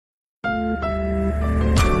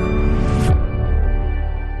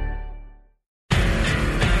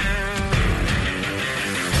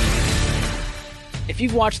If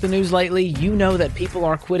you've watched the news lately, you know that people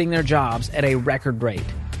are quitting their jobs at a record rate.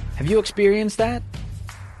 Have you experienced that?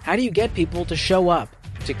 How do you get people to show up,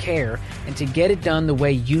 to care, and to get it done the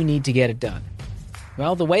way you need to get it done?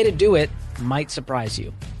 Well, the way to do it might surprise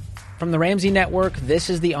you. From the Ramsey Network, this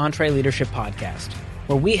is the EntreLeadership Podcast,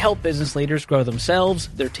 where we help business leaders grow themselves,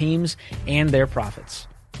 their teams, and their profits.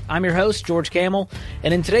 I'm your host, George Camel,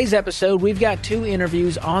 and in today's episode, we've got 2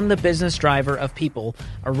 interviews on the business driver of people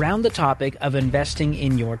around the topic of investing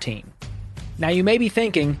in your team. Now, you may be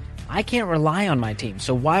thinking, I can't rely on my team,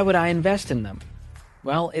 so why would I invest in them?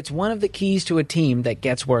 Well, it's one of the keys to a team that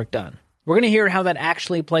gets work done. We're going to hear how that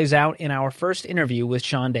actually plays out in our first interview with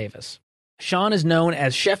Shawn Davis. Shawn is known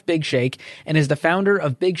as Chef Big Shake and is the founder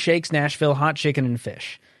of Big Shake's Nashville Hot Chicken and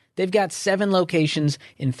Fish. They've got 7 locations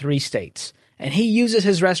in 3 states. And he uses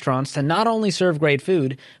his restaurants to not only serve great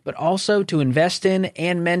food, but also to invest in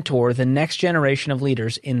and mentor the next generation of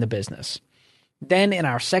leaders in the business. Then in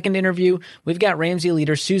our second interview, we've got Ramsey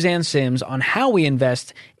leader Suzanne Sims on how we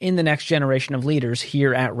invest in the next generation of leaders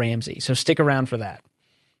here at Ramsey. So stick around for that.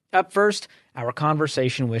 Up first, our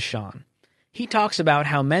conversation with Shawn. He talks about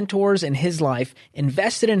how mentors in his life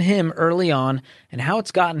invested in him early on and how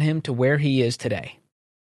it's gotten him to where he is today.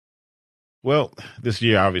 Well, this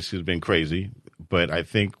year obviously has been crazy, but I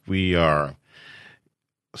think we are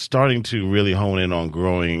starting to really hone in on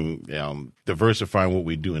growing, diversifying what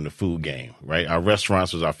we do in the food game, right? Our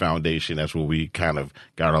restaurants is our foundation. That's where we kind of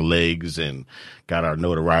got our legs and got our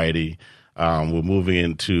notoriety. We're moving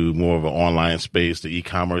into more of an online space, the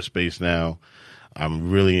e-commerce space now. I'm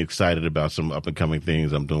really excited about some up-and-coming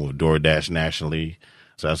things I'm doing with DoorDash nationally.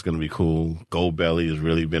 So that's going to be cool. Goldbelly has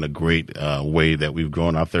really been a great way that we've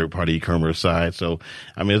grown our third-party e-commerce side. So,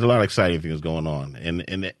 I mean, there's a lot of exciting things going on. And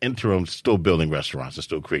in the interim, still building restaurants and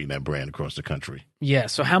still creating that brand across the country. Yeah,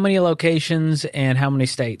 so how many locations and how many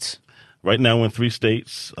states? Right now we're in 3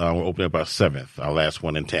 states. We're opening up our 7th, our last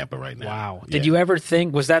one in Tampa right now. Wow. Did you ever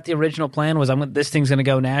think, was that the original plan? Was this thing's going to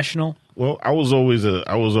go national? Well, I was always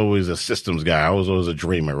a systems guy. I was always a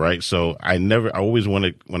dreamer, right? So I always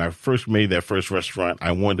wanted, when I first made that first restaurant,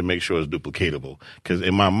 I wanted to make sure it was duplicatable. Because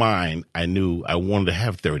in my mind, I knew I wanted to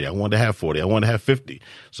have 30, I wanted to have 40, I wanted to have 50.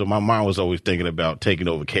 So my mind was always thinking about taking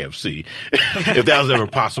over KFC, if that was ever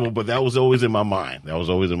possible. But that was always in my mind.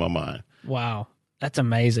 Wow. That's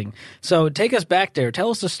amazing. So take us back there.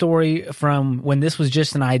 Tell us the story from when this was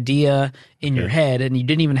just an idea in your head and you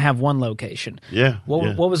didn't even have one location.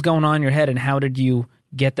 What was going on in your head and how did you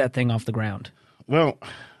get that thing off the ground? Well,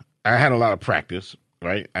 I had a lot of practice,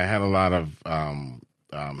 right? I had a lot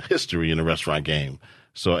of history in the restaurant game.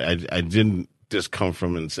 So I didn't just come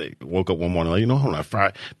from and woke up one morning,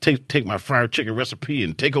 take my fried chicken recipe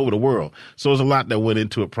and take over the world. So there's a lot that went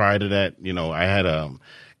into it prior to that. I had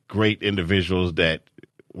great individuals that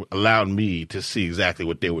allowed me to see exactly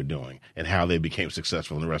what they were doing and how they became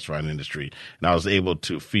successful in the restaurant industry. And I was able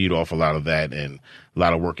to feed off a lot of that and a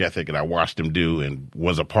lot of work ethic that I watched them do and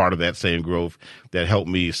was a part of that same growth that helped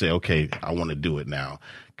me say, okay, I want to do it now.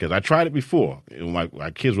 Because I tried it before.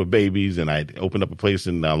 My kids were babies and I opened up a place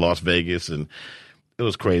in Las Vegas and it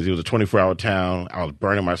was crazy. It was a 24-hour town. I was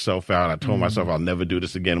burning myself out. I told myself I'll never do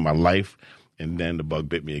this again in my life. And then the bug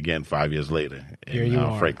bit me again 5 years later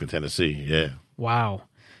in Franklin, Tennessee. Yeah. Wow.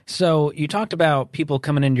 So you talked about people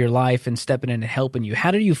coming into your life and stepping in and helping you.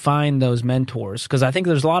 How did you find those mentors? Because I think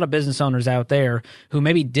there's a lot of business owners out there who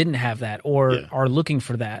maybe didn't have that or are looking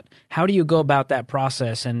for that. How do you go about that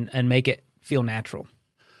process and make it feel natural?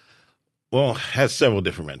 Well, I had several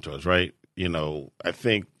different mentors, right? I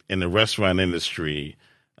think in the restaurant industry,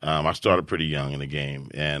 I started pretty young in the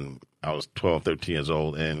game. And I was 12, 13 years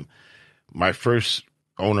old. And my first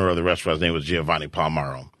owner of the restaurant's name was Giovanni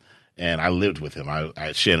Palmaro, and I lived with him.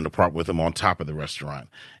 I shared an apartment with him on top of the restaurant.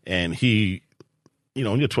 And he,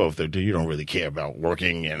 when you're 12, 13, you don't really care about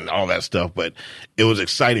working and all that stuff, but it was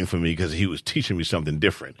exciting for me because he was teaching me something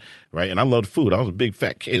different, right? And I loved food. I was a big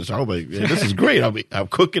fat kid, so I was like, yeah, this is great. I'm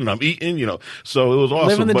cooking, I'm eating, so it was awesome.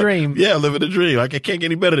 Living the dream. Yeah, living the dream. Like, I can't get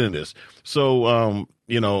any better than this. So,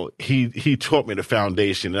 he taught me the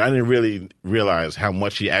foundation, and I didn't really realize how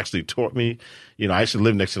much he actually taught me. I used to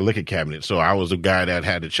live next to the liquor cabinet, so I was a guy that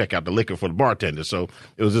had to check out the liquor for the bartender. So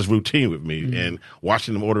it was this routine with me and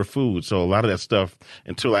watching them order food. So a lot of that stuff,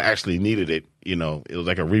 until I actually needed it, it was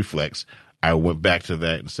like a reflex. I went back to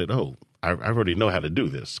that and said, oh, I already know how to do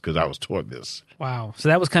this because I was taught this. Wow. So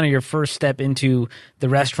that was kind of your first step into the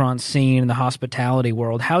restaurant scene and the hospitality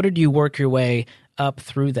world. How did you work your way up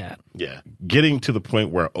through that? Yeah. Getting to the point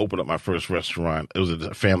where I opened up my first restaurant, it was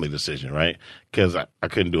a family decision, right? Because I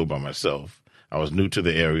couldn't do it by myself. I was new to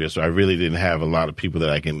the area, so I really didn't have a lot of people that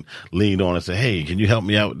I can lean on and say, hey, can you help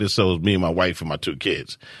me out with this? So it was me and my wife and my 2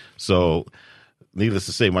 kids. So needless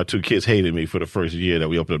to say, my 2 kids hated me for the first year that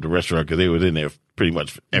we opened up the restaurant because they were in there pretty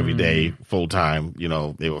much every day, full time. You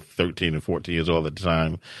know, they were 13 and 14 years old at the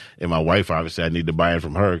time. And my wife, obviously, I need to buy in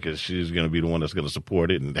from her because she's going to be the one that's going to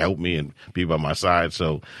support it and help me and be by my side.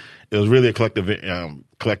 So it was really a collective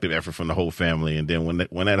effort from the whole family. And then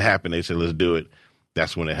when that happened, they said, let's do it.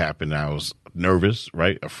 That's when it happened. I was nervous,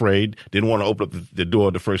 right? Afraid. Didn't want to open up the door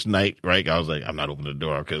the first night, right? I was like, I'm not opening the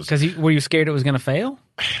door because were you scared it was going to fail?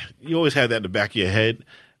 You always had that in the back of your head.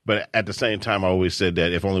 But at the same time, I always said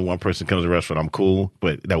that if only one person comes to the restaurant, I'm cool.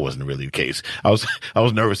 But that wasn't really the case. I was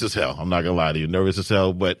nervous as hell. I'm not going to lie to you. Nervous as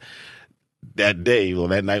hell. But that day,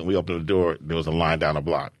 that night when we opened the door, there was a line down the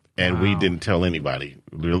block. And we didn't tell anybody.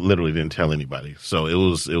 We literally didn't tell anybody. So it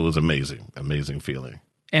was amazing. Amazing feeling.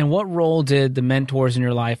 And what role did the mentors in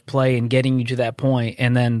your life play in getting you to that point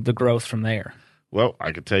and then the growth from there? Well,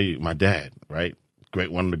 I could tell you my dad, right?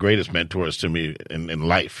 One of the greatest mentors to me in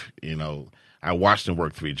life. You know, I watched him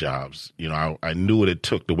work 3 jobs. You know, I knew what it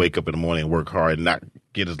took to wake up in the morning and work hard and not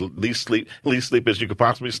get as least sleep as you could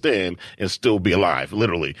possibly stand and still be alive,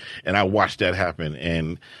 literally. And I watched that happen.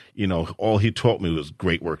 And, you know, all he taught me was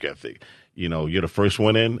great work ethic. You know, you're the first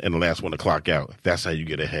one in and the last one to clock out. That's how you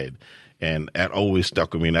get ahead. And that always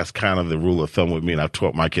stuck with me. And that's kind of the rule of thumb with me. And I've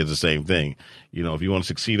taught my kids the same thing. You know, if you want to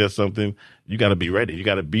succeed at something, you got to be ready. You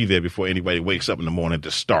got to be there before anybody wakes up in the morning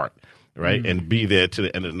to start, right? Mm-hmm. And be there to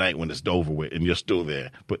the end of the night when it's over with and you're still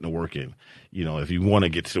there putting the work in. You know, if you want to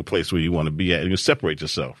get to a place where you want to be at, and you separate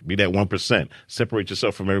yourself, be that 1%, separate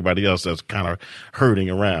yourself from everybody else that's kind of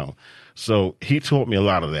hurting around. So he taught me a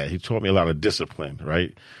lot of that. He taught me a lot of discipline,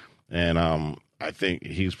 right? And I think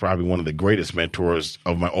he's probably one of the greatest mentors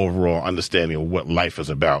of my overall understanding of what life is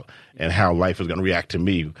about and how life is going to react to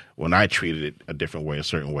me when I treated it a different way, a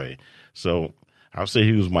certain way. So I would say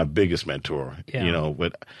he was my biggest mentor, you know,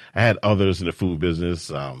 but I had others in the food business.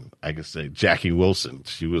 I could say Jackie Wilson.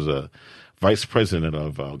 She was a vice president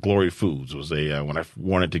of Glory Foods. It was when I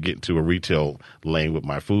wanted to get into a retail lane with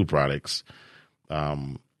my food products,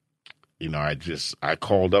 you know, I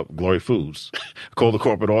called up Glory Foods, called the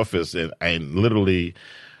corporate office, and literally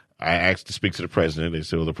I asked to speak to the president. They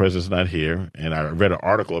said, well, the president's not here. And I read an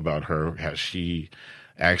article about her, how she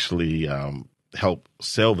actually helped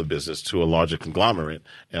sell the business to a larger conglomerate.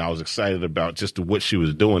 And I was excited about just what she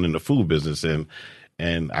was doing in the food business.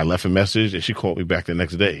 And I left a message, and she called me back the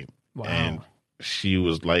next day. Wow. And she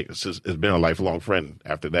was like, it's been a lifelong friend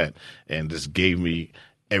after that, and just gave me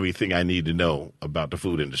everything I need to know about the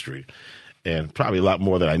food industry, and probably a lot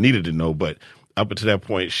more that I needed to know. But up until that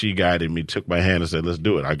point, she guided me, took my hand and said, let's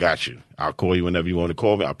do it. I got you. I'll call you whenever you want to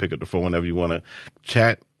call me. I'll pick up the phone whenever you want to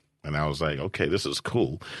chat. And I was like, okay, this is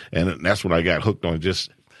cool. And that's when I got hooked on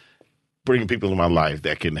just bringing people in my life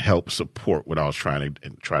that can help support what I was trying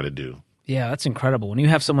to do. Yeah, that's incredible. When you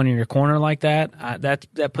have someone in your corner like that,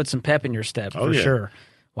 that puts some pep in your step for sure.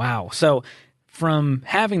 Wow. So from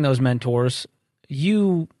having those mentors,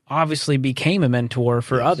 you obviously became a mentor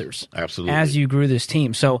for others. Absolutely. As you grew this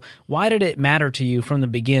team. So why did it matter to you from the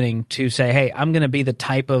beginning to say, hey, I'm going to be the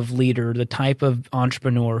type of leader, the type of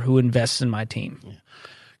entrepreneur who invests in my team?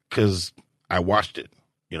 Because I watched it.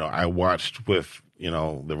 You know, I watched with, you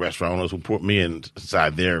know, the restaurant owners who put me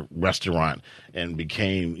inside their restaurant and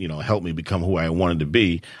became, you know, helped me become who I wanted to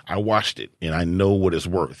be. I watched it and I know what it's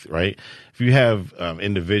worth, right? If you have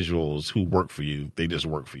individuals who work for you, they just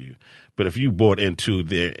work for you. But if you bought into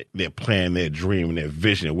their plan, their dream, and their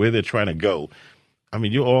vision, where they're trying to go, I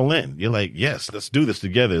mean, you're all in. You're like, yes, let's do this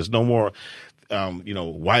together. There's no more, you know,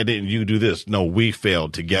 why didn't you do this? No, we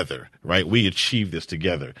failed together, right? We achieved this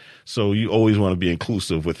together. So you always want to be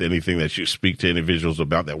inclusive with anything that you speak to individuals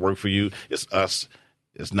about that work for you. It's us.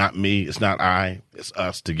 It's not me. It's not I. It's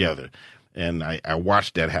us together. And I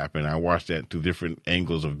watched that happen. I watched that through different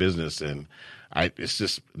angles of business, and it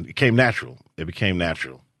became natural. It became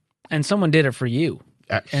natural. And someone did it for you.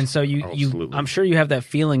 And so I'm sure you have that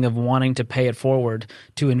feeling of wanting to pay it forward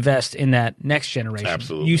to invest in that next generation.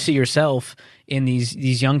 Absolutely. You see yourself in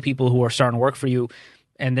these young people who are starting to work for you,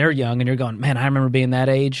 and they're young, and you're going, man, I remember being that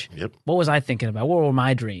age. Yep. What was I thinking about? What were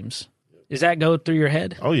my dreams? Does that go through your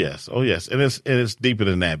head? Oh, yes. Oh, yes. And it's deeper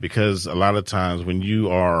than that, because a lot of times when you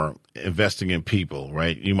are investing in people,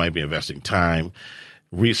 right, you might be investing time,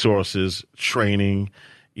 resources, training.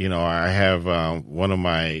 You know, I have one of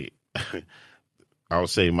my I would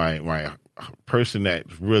say my person that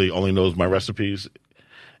really only knows my recipes.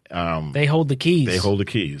 They hold the keys. They hold the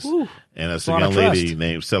keys. Ooh, and it's a young lady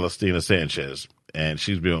named Celestina Sanchez, and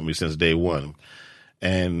she's been with me since day one.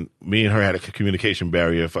 And me and her had a communication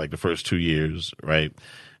barrier for like the first 2 years, right?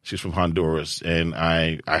 She's from Honduras, and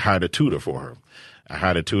I hired a tutor for her. I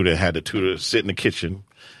hired a tutor, had the tutor sit in the kitchen,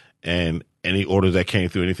 and any orders that came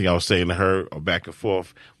through, anything I was saying to her or back and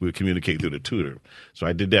forth, we would communicate through the tutor. So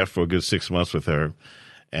I did that for a good 6 months with her,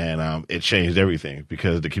 and it changed everything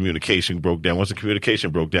because the communication broke down. Once the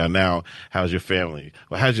communication broke down, now how's your family?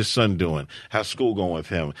 Well, how's your son doing? How's school going with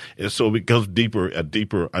him? And so it goes a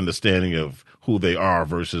deeper understanding of who they are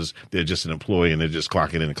versus they're just an employee and they're just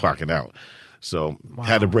clocking in and clocking out. So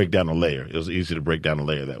had to break down a layer. It was easy to break down a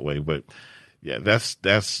layer that way. But yeah,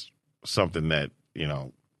 that's something that,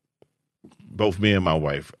 both me and my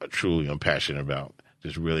wife are truly passionate about.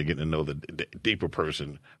 Just really getting to know the deeper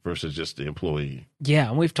person versus just the employee. Yeah,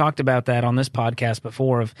 and we've talked about that on this podcast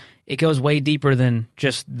before. It goes way deeper than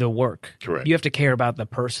just the work. Correct. You have to care about the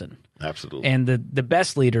person. Absolutely. And the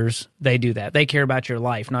best leaders, they do that. They care about your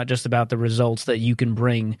life, not just about the results that you can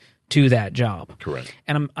bring to that job. Correct.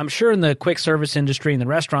 And I'm sure in the quick service industry and the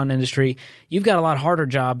restaurant industry, you've got a lot harder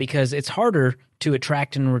job because it's harder to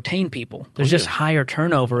attract and retain people. There's just higher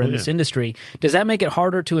turnover in this industry. Does that make it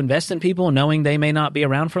harder to invest in people knowing they may not be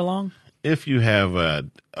around for long? If you have a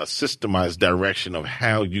systemized direction of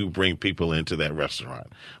how you bring people into that restaurant,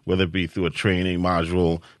 whether it be through a training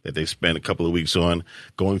module that they spend a couple of weeks on,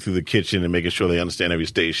 going through the kitchen and making sure they understand every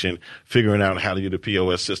station, figuring out how to use the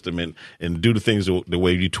POS system and do the things the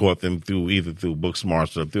way you taught them either through book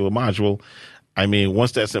smarts or through a module. I mean,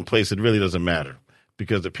 once that's in place, it really doesn't matter.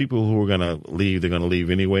 Because the people who are going to leave, they're going to leave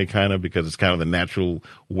anyway, kind of, because it's kind of the natural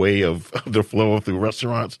way of the flow through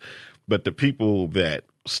restaurants. But the people that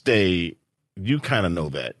stay, you kind of know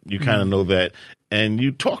that. You kind of know that. And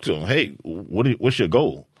you talk to them. Hey, what's your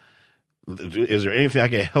goal? Is there anything I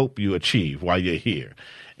can help you achieve while you're here?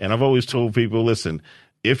 And I've always told people, listen,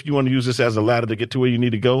 if you want to use this as a ladder to get to where you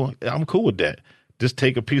need to go, I'm cool with that. Just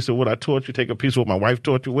take a piece of what I taught you, take a piece of what my wife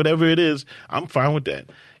taught you, whatever it is, I'm fine with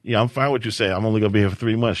that. Yeah, I'm fine with you saying, I'm only going to be here for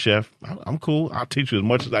 3 months, chef. I'm cool. I'll teach you as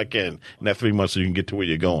much as I can in that 3 months so you can get to where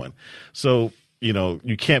you're going. So,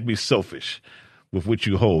 you can't be selfish with what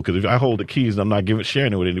you hold. Because if I hold the keys and I'm not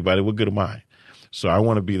sharing it with anybody, what good am I? So I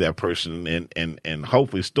want to be that person and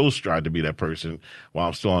hopefully still strive to be that person while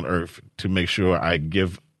I'm still on earth to make sure I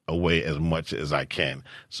give away as much as I can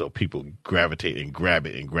so people gravitate and grab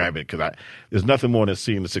it. Because there's nothing more than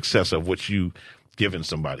seeing the success of what you've given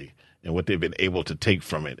somebody and what they've been able to take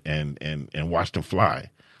from it and watch them fly.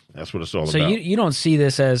 That's what it's all about. So you don't see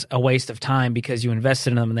this as a waste of time because you invested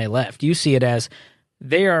in them and they left. You see it as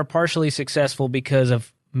they are partially successful because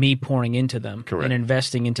of me pouring into them and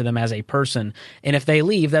investing into them as a person. And if they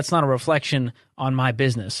leave, that's not a reflection on my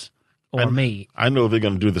business or me. I know they're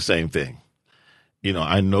going to do the same thing.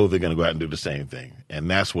 I know they're going to go out and do the same thing. And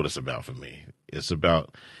that's what it's about for me. It's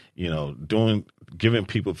about, giving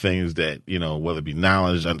people things that, whether it be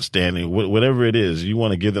knowledge, understanding, whatever it is, you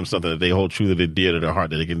want to give them something that they hold true to their dear to their heart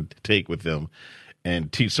that they can take with them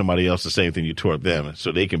and teach somebody else the same thing you taught them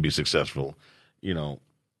so they can be successful.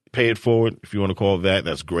 Pay it forward, if you want to call it that,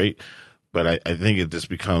 that's great. But I think it just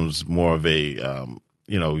becomes more of a,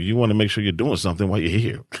 you want to make sure you're doing something while you're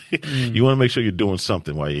here. You want to make sure you're doing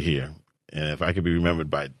something while you're here. And if I could be remembered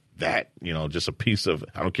by that, just a piece of,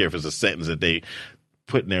 I don't care if it's a sentence that they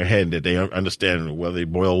put in their head that they understand whether they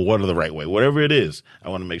boil water the right way, whatever it is, I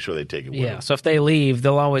want to make sure they take it with them. Yeah, so if they leave,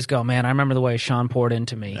 they'll always go, man, I remember the way Shawn poured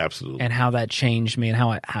into me. Absolutely. And how that changed me and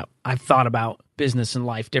how I've thought about business and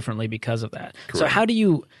life differently because of that. Correct. So how do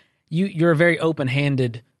you're a very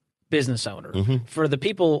open-handed business owner. Mm-hmm. For the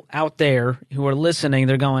people out there who are listening,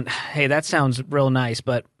 they're going, hey, that sounds real nice,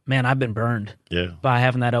 but man, I've been burned by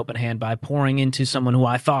having that open hand, by pouring into someone who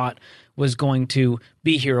I thought was going to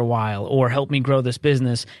be here a while or help me grow this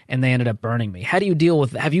business, and they ended up burning me. How do you deal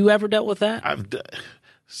with that? Have you ever dealt with that?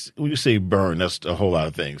 When you say burn, that's a whole lot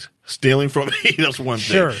of things. Stealing from me, that's one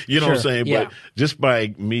thing. You know what I'm saying? Yeah. But just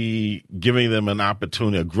by me giving them an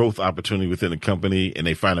opportunity, a growth opportunity within the company, and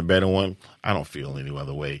they find a better one, I don't feel any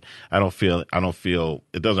other way. I don't feel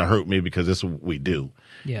it doesn't hurt me because this is what we do.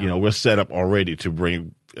 Yeah. We're set up already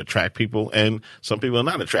to attract people, and some people are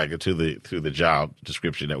not attracted to the job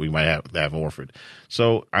description that we might have offered.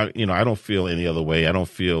 So I don't feel any other way. I don't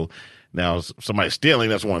feel. Now, somebody stealing,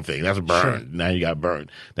 that's one thing. That's a burn. Sure. Now you got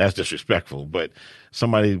burned. That's disrespectful. But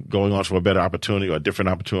somebody going on for a better opportunity or a different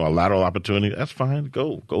opportunity or a lateral opportunity, that's fine.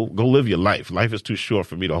 Go live your life. Life is too short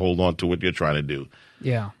for me to hold on to what you're trying to do.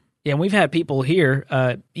 Yeah. Yeah, and we've had people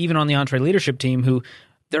here, even on the Entree Leadership team, who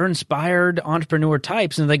they're inspired entrepreneur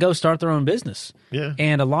types, and they go start their own business. Yeah.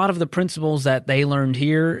 And a lot of the principles that they learned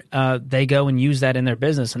here, they go and use that in their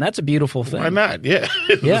business, and that's a beautiful thing. Why not? Yeah.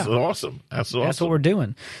 Yeah. That's awesome. That's awesome. That's what we're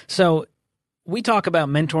doing. So we talk about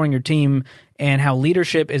mentoring your team and how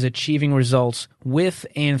leadership is achieving results with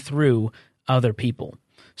and through other people.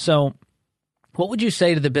 So what would you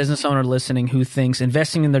say to the business owner listening who thinks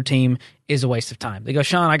investing in their team is a waste of time? They go,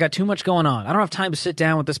 Shawn, I got too much going on. I don't have time to sit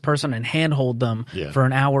down with this person and handhold them for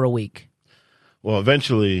an hour a week. Well,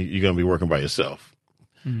 eventually you're going to be working by yourself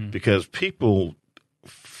because people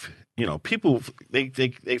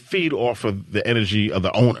they feed off of the energy of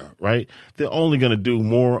the owner, right? They're only going to do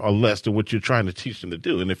more or less than what you're trying to teach them to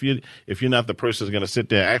do. And if you're not the person who's going to sit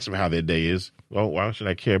there and ask them how their day is, well, why should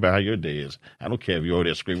I care about how your day is? I don't care if you're over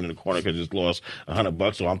there screaming in the corner because you just lost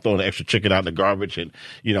 $100, or I'm throwing the extra chicken out in the garbage and,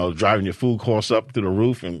 driving your food costs up through the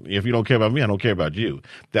roof. And if you don't care about me, I don't care about you.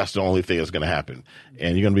 That's the only thing that's going to happen.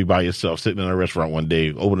 And you're going to be by yourself sitting in a restaurant one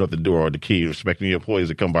day, opening up the door or the key, expecting your employees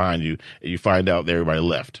to come behind you, and you find out that everybody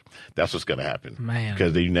left. That's what's going to happen. Man.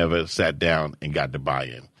 Because they never sat down and got the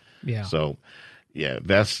buy-in. Yeah. So, yeah,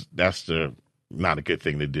 that's not a good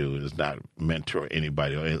thing to do, is not mentor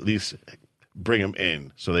anybody, or at least bring them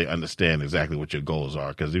in so they understand exactly what your goals are.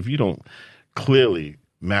 Because if you don't clearly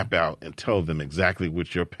map out and tell them exactly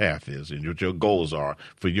what your path is and what your goals are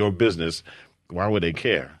for your business, why would they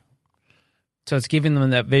care? So it's giving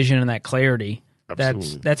them that vision and that clarity.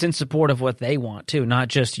 Absolutely. That's in support of what they want too, not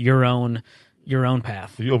just your own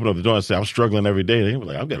path. If you open up the door and say, I'm struggling every day, they'll be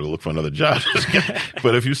like, I've got to look for another job.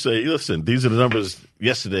 But if you say, listen, these are the numbers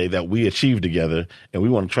yesterday that we achieved together, and we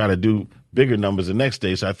want to try to do bigger numbers the next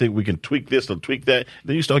day, so I think we can tweak this or tweak that,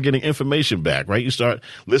 then you start getting information back, right? You start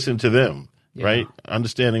listening to them. Yeah. Right?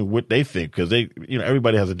 Understanding what they think, because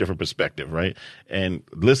everybody has a different perspective, right? And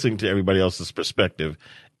listening to everybody else's perspective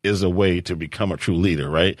is a way to become a true leader,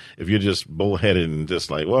 right? If you're just bullheaded and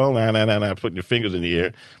just like, well, nah, putting your fingers in the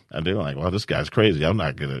air, and they're like, well, this guy's crazy. I'm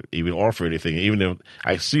not going to even offer anything. Even if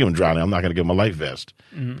I see him drowning, I'm not going to give him a life vest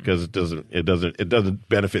because it doesn't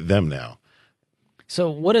benefit them now. So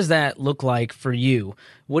what does that look like for you?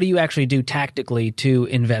 What do you actually do tactically to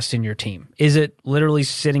invest in your team? Is it literally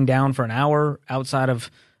sitting down for an hour outside of,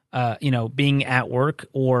 being at work,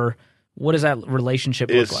 or what does that relationship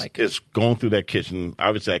look like? It's going through that kitchen.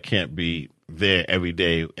 Obviously, I can't be there every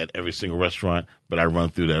day at every single restaurant, but I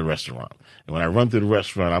run through that restaurant. And when I run through the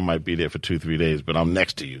restaurant, I might be there for 2-3 days, but I'm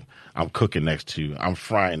next to you. I'm cooking next to you. I'm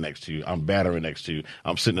frying next to you. I'm battering next to you.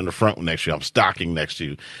 I'm sitting in the front next to you. I'm stocking next to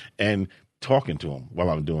you. And talking to them while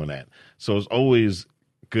I'm doing that. So it's always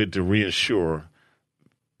good to reassure.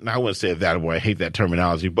 Now, I wouldn't say that way. I hate that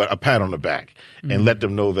terminology, but a pat on the back and let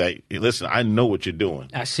them know that, listen, I know what you're doing.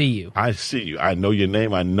 I see you. I see you. I know your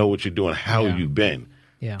name. I know what you're doing, how you've been.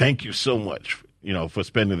 Yeah. Thank you so much, for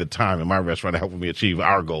spending the time in my restaurant and helping me achieve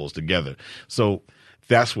our goals together. So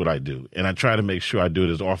that's what I do. And I try to make sure I do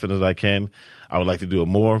it as often as I can. I would like to do it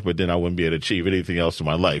more, but then I wouldn't be able to achieve anything else in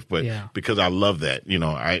my life. But because I love that,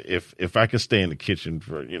 if I could stay in the kitchen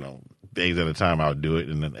for, days at a time, I would do it.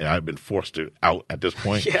 And I've been forced out at this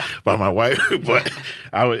point by my wife. But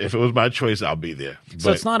if it was my choice, I'll be there.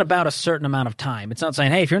 So it's not about a certain amount of time. It's not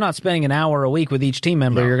saying, hey, if you're not spending an hour a week with each team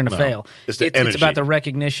member, you're going to fail. It's the energy. It's about the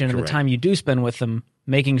recognition and the time you do spend with them,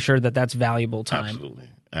 making sure that that's valuable time.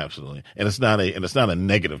 Absolutely. And it's not a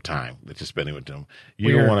negative time that you're spending with them.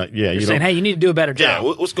 You don't want to, you're saying, hey, you need to do a better job. Yeah,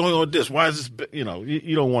 what's going on with this? Why is this, you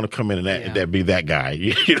don't want to come in and be that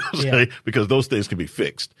guy, because those things can be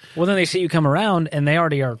fixed. Well, then they see you come around and they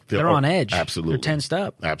already are, they're on edge. Absolutely. They're tensed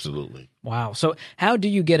up. Absolutely. Wow. So how do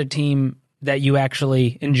you get a team that you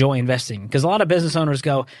actually enjoy investing? Because a lot of business owners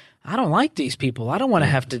go, I don't like these people. I don't want to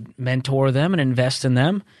have to mentor them and invest in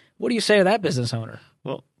them. What do you say to that business owner?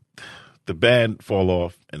 Well, the bad fall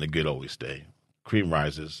off and the good always stay. Cream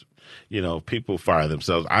rises. People fire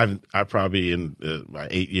themselves. I probably in my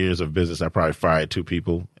 8 years of business, I probably fired 2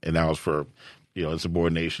 people, and that was for,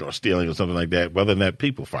 insubordination or stealing or something like that. But other than that,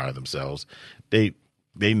 people fire themselves. They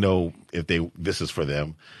know if this is for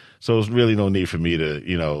them. So there's really no need for me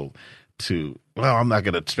to, I'm not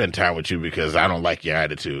going to spend time with you because I don't like your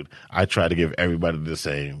attitude. I try to give everybody the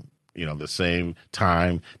same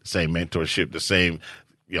time, the same mentorship, the same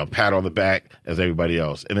pat on the back as everybody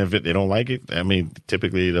else. And if they don't like it,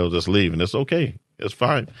 typically they'll just leave, and it's okay. It's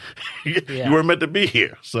fine. You weren't meant to be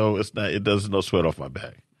here. So it does no sweat off my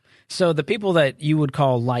back. So the people that you would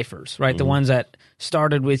call lifers, right? The ones that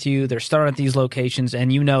started with you, they're starting at these locations, and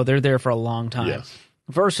they're there for a long time. Yes.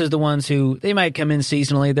 Versus the ones who, they might come in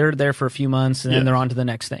seasonally, they're there for a few months, and then they're on to the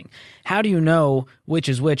next thing. How do you know which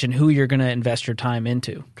is which and who you're going to invest your time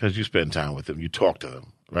into? Because you spend time with them. You talk to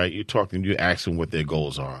them. right? You talk to them, you ask them what their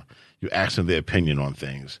goals are. You ask them their opinion on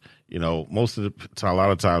things. You know, most of the time, a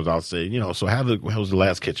lot of times I'll say, you know, so how was the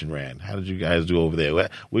last kitchen ran? How did you guys do over there? What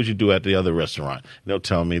did you do at the other restaurant? And they'll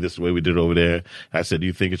tell me this is the way we did over there. I said, do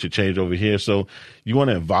you think it should change over here? So you want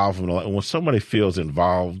to involve them. And when somebody feels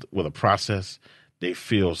involved with a process, they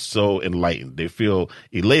feel so enlightened. They feel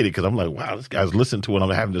elated because I'm like, wow, this guy's listening to what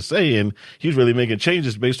I'm having to say, and he's really making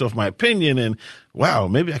changes based off my opinion. And wow,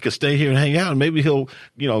 maybe I could stay here and hang out, and maybe he'll,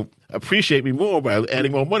 you know, appreciate me more by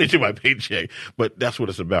adding more money to my paycheck. But that's what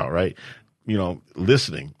it's about, right? You know,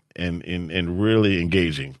 listening and really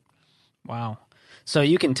engaging. Wow. So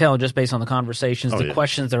you can tell just based on the conversations, the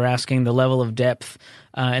questions they're asking, the level of depth,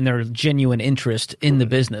 and their genuine interest in the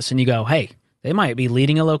business. And you go, hey, they might be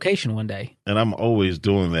leading a location one day. And I'm always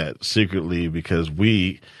doing that secretly because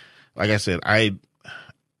like I said, I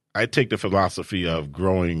take the philosophy of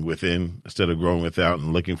growing within instead of growing without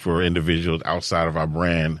and looking for individuals outside of our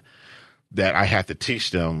brand that I have to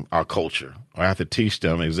teach them our culture. I have to teach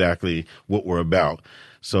them exactly what we're about.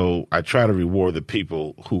 So I try to reward the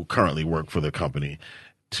people who currently work for the company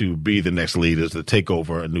to be the next leaders, to take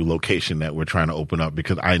over a new location that we're trying to open up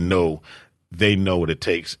because I know they know what it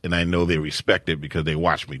takes, and I know they respect it because they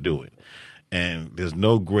watch me do it. And there's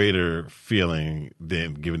no greater feeling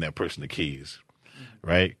than giving that person the keys,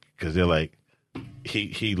 right? Because they're like,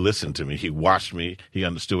 he listened to me, he watched me, he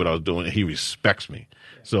understood what I was doing, and he respects me.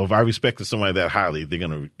 So if I respected somebody that highly, they're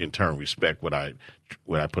going to in turn respect what I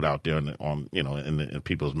put out there in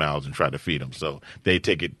people's mouths and try to feed them. So they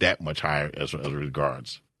take it that much higher as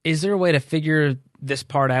regards. Is there a way to figure this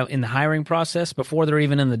part out in the hiring process before they're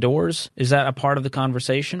even in the doors? Is that a part of the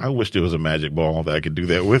conversation? I wish there was a magic ball that I could do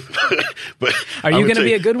that with. But are you going to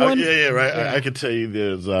be a good one? Yeah, right. Yeah. I can tell you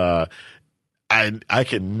there's I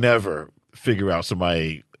can never figure out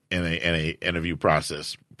somebody in a interview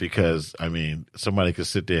process because, I mean, somebody could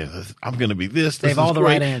sit there, I'm going to be this. They have all the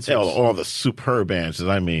right answers. All the superb answers.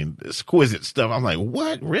 I mean, exquisite stuff. I'm like,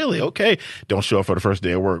 what? Really? Okay. Don't show up for the first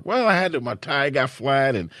day of work. Well, my tie got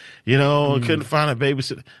flat and, couldn't find a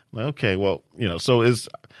babysitter. Okay. Well, so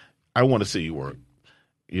I want to see you work.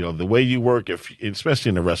 The way you work, especially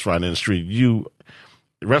in the restaurant industry,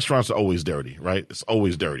 restaurants are always dirty, right? It's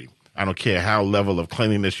always dirty. I don't care how level of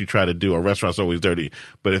cleanliness you try to do. A restaurant's always dirty.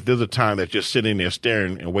 But if there's a time that you're sitting there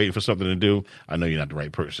staring and waiting for something to do, I know you're not the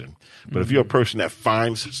right person. But if you're a person that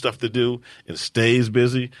finds stuff to do and stays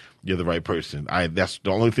busy, you're the right person. That's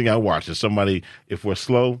the only thing I watch is somebody, if we're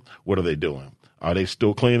slow, what are they doing? Are they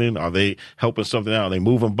still cleaning? Are they helping something out? Are they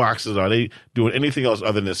moving boxes? Are they doing anything else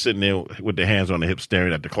other than sitting there with their hands on their hips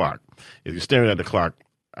staring at the clock? If you're staring at the clock,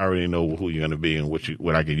 I already know who you're going to be and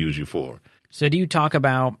what I can use you for. So do you talk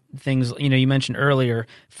about things, you mentioned earlier,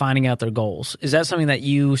 finding out their goals. Is that something that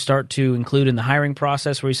you start to include in the hiring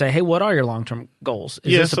process where you say, hey, what are your long-term goals?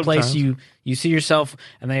 Is this a place you see yourself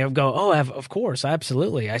and they go, oh, of course,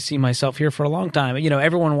 absolutely. I see myself here for a long time.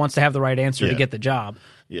 Everyone wants to have the right answer to get the job.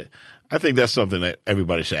 Yeah. I think that's something that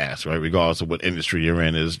everybody should ask, right? Regardless of what industry you're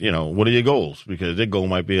in is, what are your goals? Because their goal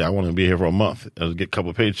might be, I want to be here for a month. I'll get a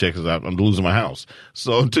couple of paychecks because I'm losing my house.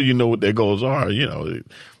 So until you know what their goals are,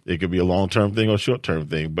 it could be a long-term thing or a short-term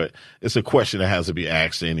thing. But it's a question that has to be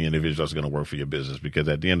asked to any individual that's going to work for your business because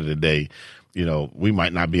at the end of the day, we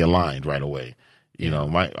might not be aligned right away.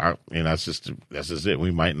 That's just it.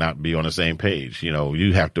 We might not be on the same page.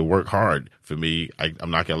 You have to work hard. For me,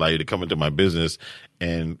 I'm not going to allow you to come into my business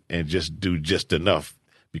and just do just enough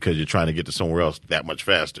because you're trying to get to somewhere else that much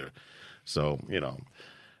faster. So,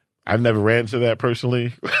 I've never ran into that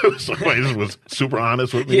personally. Somebody was super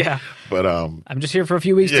honest with me. Yeah. But I'm just here for a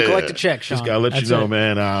few weeks to collect a check, Shawn. Just got to let you know,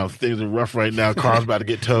 man, things are rough right now. Car's about to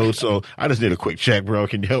get towed, so I just need a quick check, bro.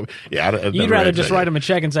 Can you help me? Yeah, You'd rather just write them a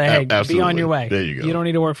check and say, hey, absolutely. Be on your way. There you go. You don't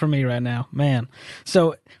need to work for me right now. Man.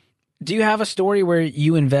 So do you have a story where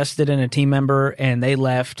you invested in a team member and they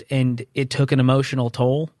left and it took an emotional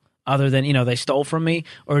toll other than, they stole from me?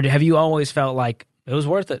 Or have you always felt like it was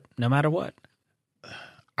worth it no matter what?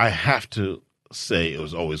 I have to say it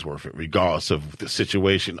was always worth it, regardless of the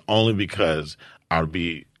situation, only because I'll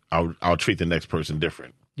treat the next person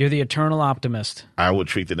different. You're the eternal optimist. I would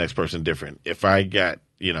treat the next person different. If I got,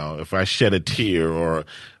 if I shed a tear or,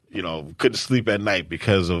 couldn't sleep at night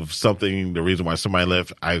because of something, the reason why somebody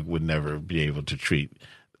left, I would never be able to treat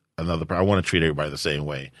another person. I want to treat everybody the same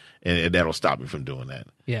way, and that'll stop me from doing that.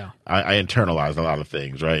 Yeah. I internalize a lot of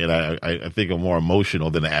things, right? And I think I'm more emotional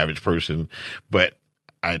than the average person, but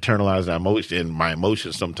I internalize that emotion, and my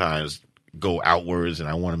emotions sometimes go outwards, and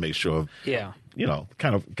I want to make sure, Yeah.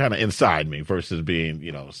 Kind of inside me versus being,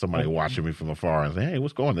 somebody watching me from afar and saying, hey,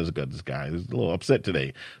 what's going on? This guy is a little upset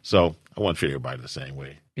today. So I want to treat everybody the same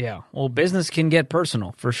way. Yeah. Well, business can get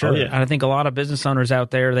personal for sure. Oh, yeah. And I think a lot of business owners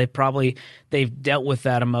out there, they've dealt with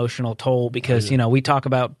that emotional toll because, we talk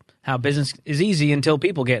about how business is easy until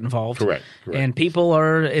people get involved. Correct. And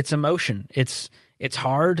it's emotion. It's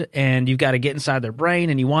hard, and you've got to get inside their brain,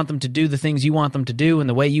 and you want them to do the things you want them to do and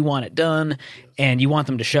the way you want it done, and you want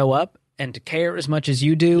them to show up and to care as much as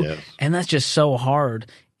you do. Yes. And that's just so hard.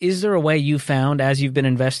 Is there a way you found as you've been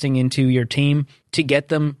investing into your team to get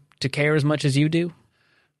them to care as much as you do?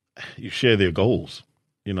 You share their goals.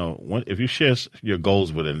 If you share your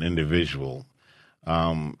goals with an individual,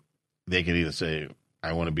 they can either say,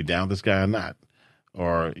 I want to be down with this guy or not.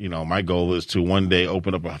 Or, my goal is to one day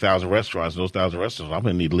open up 1,000 restaurants. Those 1,000 restaurants, I'm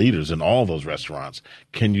going to need leaders in all those restaurants.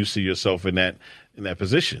 Can you see yourself in that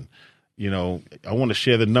position? I want to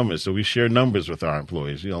share the numbers. So we share numbers with our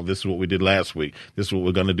employees. This is what we did last week. This is what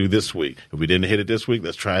we're going to do this week. If we didn't hit it this week,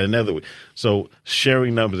 let's try it another week. So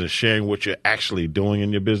sharing numbers and sharing what you're actually doing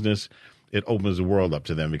in your business, it opens the world up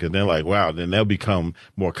to them because they're like, wow, then they'll become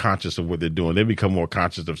more conscious of what they're doing. They become more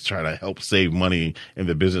conscious of trying to help save money in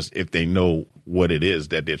the business if they know what it is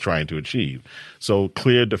that they're trying to achieve. So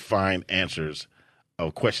clear, defined answers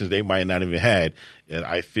of questions they might not even had, and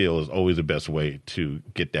I feel is always the best way to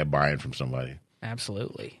get that buy-in from somebody.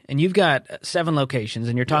 Absolutely. And you've got 7 locations,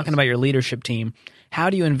 and you're talking about your leadership team. How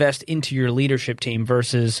do you invest into your leadership team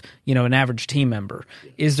versus, an average team member?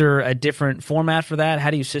 Is there a different format for that? How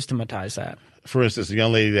do you systematize that? For instance, the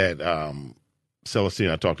young lady that Celestine,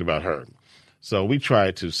 I talked about her. So we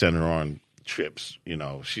tried to send her on trips.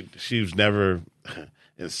 She's never,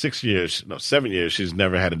 in 7 years, she's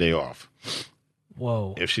never had a day off.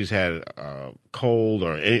 Whoa. If she's had a cold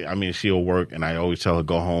she'll work, and I always tell her,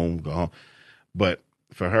 go home. But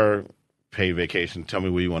for her, pay vacation, tell me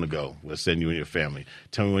where you want to go. We'll send you and your family.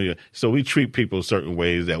 Tell me where so we treat people certain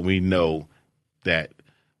ways that we know that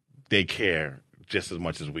they care just as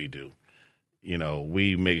much as we do.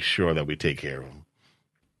 We make sure that we take care of them.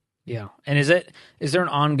 Yeah. And is there an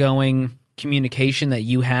ongoing communication that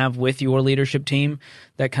you have with your leadership team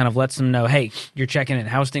that kind of lets them know, hey, you're checking in.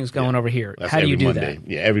 How's things going over here? That's How do you do Monday. that?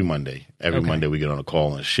 Yeah, every Monday. Monday we get on a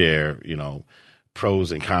call and share,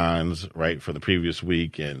 pros and cons, right, for the previous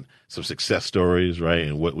week and some success stories, right,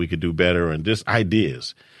 and what we could do better and just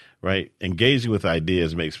ideas, right? Engaging with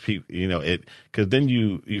ideas makes people, because then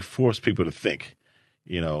you force people to think,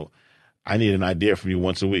 I need an idea from you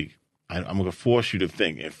once a week. I'm going to force you to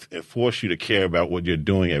think and force you to care about what you're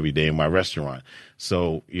doing every day in my restaurant.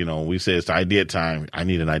 So, we say it's idea time. I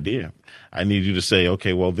need an idea. I need you to say,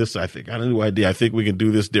 okay, well, I got a new idea. I think we can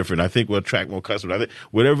do this different. I think we'll attract more customers.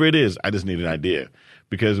 Whatever it is, I just need an idea.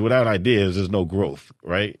 Because without ideas, there's no growth,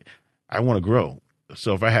 right? I want to grow.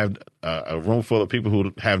 So if I have a room full of people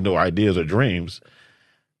who have no ideas or dreams,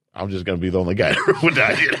 I'm just going to be the only guy with the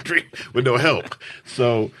idea and dream with no help.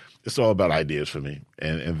 So it's all about ideas for me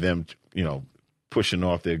and them, pushing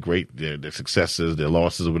off their successes, their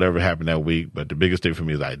losses, whatever happened that week. But the biggest thing for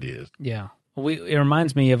me is ideas. Yeah. It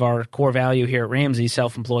reminds me of our core value here at Ramsey,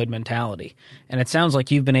 self-employed mentality. And it sounds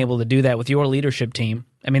like you've been able to do that with your leadership team.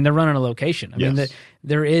 I mean, they're running a location. I mean,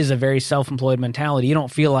 there is a very self-employed mentality. You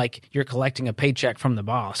don't feel like you're collecting a paycheck from the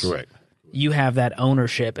boss. Correct. You have that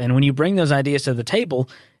ownership. And when you bring those ideas to the table,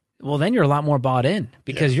 well, then you're a lot more bought in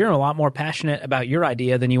because you're a lot more passionate about your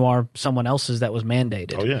idea than you are someone else's that was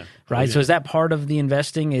mandated. Oh, yeah. Right? So is that part of the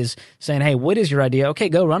investing is saying, hey, what is your idea? Okay,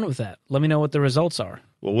 go run with that. Let me know what the results are.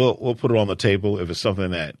 Well, we'll put it on the table if it's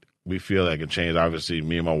something that we feel that can change. Obviously,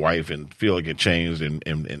 me and my wife and feel it can change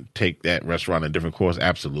and take that restaurant a different course.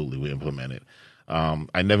 Absolutely, we implement it.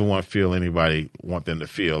 I never want them to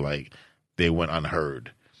feel like they went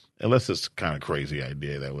unheard. Unless it's kind of crazy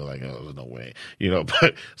idea that we're like, oh, there's no way,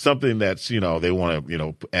 but something that's, they want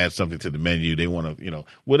to, add something to the menu. They want to,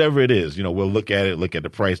 whatever it is, we'll look at it, look at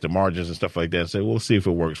the price, the margins and stuff like that and say, we'll see if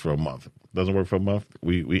it works for a month. Doesn't work for a month.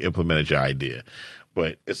 We implemented your idea,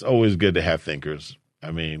 but it's always good to have thinkers.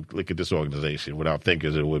 I mean, look at this organization. Without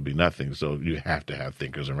thinkers, it would be nothing. So you have to have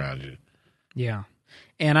thinkers around you. Yeah.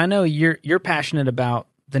 And I know you're passionate about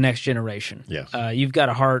the next generation. Yes. You've got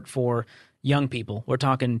a heart for young people. We're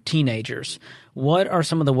talking teenagers. What are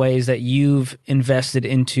some of the ways that you've invested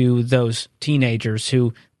into those teenagers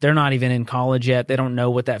who they're not even in college yet? They don't know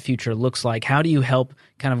what that future looks like. How do you help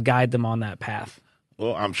kind of guide them on that path?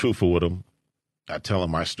 Well, I'm truthful with them. I tell them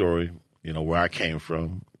my story, where I came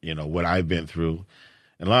from, what I've been through.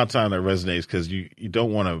 And a lot of times that resonates because you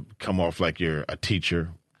don't want to come off like you're a teacher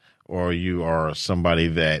or you are somebody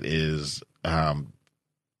that is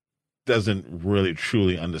doesn't really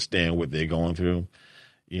truly understand what they're going through.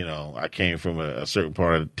 You know, I came from a certain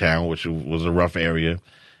part of town, which was a rough area.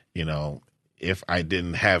 You know, if I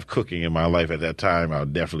didn't have cooking in my life at that time, I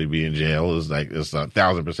would definitely be in jail. It's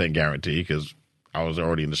 1,000% guarantee because I was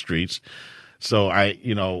already in the streets. So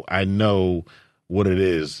I know what it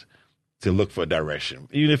is to look for direction.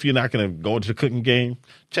 Even if you're not going to go into the cooking game,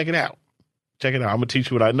 check it out. Check it out. I'm going to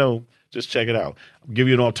teach you what I know. Just check it out. I'll give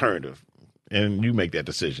you an alternative, and you make that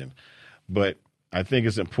decision. But I think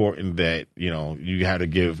it's important that, you have to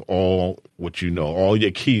give all what you know, all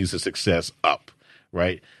your keys to success up,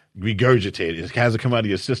 right? Regurgitate it. It has to come out of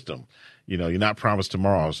your system. You're not promised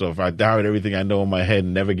tomorrow. So if I doubted everything I know in my head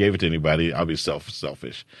and never gave it to anybody, I'll be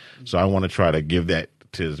selfish. So I want to try to give that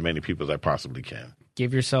to as many people as I possibly can.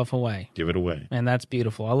 Give yourself away. Give it away. And that's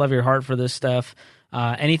beautiful. I love your heart for this stuff.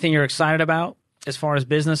 Anything you're excited about as far as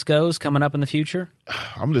business goes coming up in the future?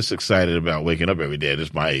 I'm just excited about waking up every day at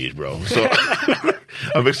this my age, bro. So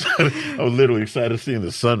I'm excited. I'm literally excited seeing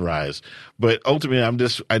the sunrise. But ultimately,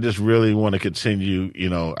 I just really want to continue.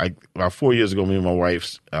 About 4 years ago, me and my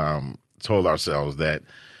wife told ourselves that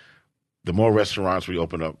the more restaurants we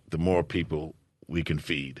open up, the more people we can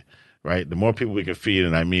feed, right? The more people we can feed,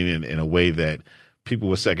 and I mean in a way that people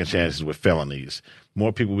with second chances with felonies,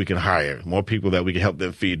 more people we can hire, more people that we can help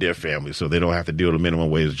them feed their families so they don't have to deal with a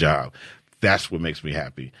minimum wage job. That's what makes me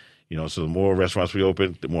happy. So the more restaurants we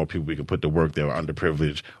open, the more people we can put to work that are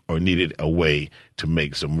underprivileged or needed a way to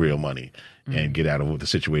make some real money and get out of the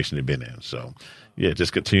situation they've been in. So, yeah,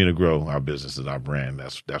 just continue to grow our business and our brand.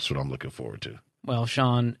 That's what I'm looking forward to. Well,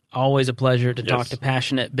 Shawn, always a pleasure to talk to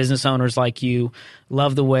passionate business owners like you.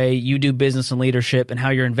 Love the way you do business and leadership and how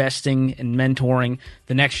you're investing and mentoring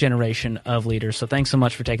the next generation of leaders. So thanks so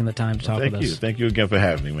much for taking the time to talk with us. Thank you again for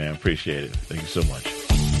having me, man. Appreciate it. Thank you so much.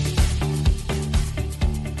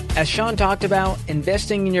 As Shawn talked about,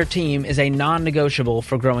 investing in your team is a non-negotiable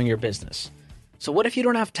for growing your business. So what if you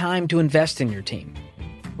don't have time to invest in your team?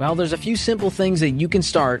 Well, there's a few simple things that you can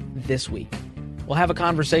start this week. We'll have a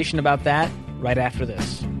conversation about that right after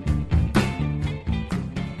this.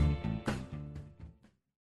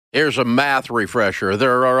 Here's a math refresher.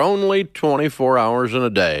 There are only 24 hours in a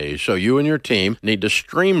day, so you and your team need to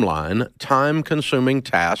streamline time-consuming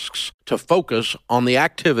tasks to focus on the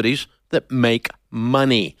activities that make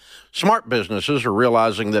money. Smart businesses are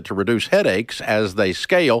realizing that to reduce headaches as they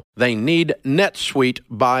scale, they need NetSuite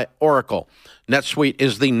by Oracle. NetSuite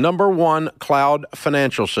is the #1 cloud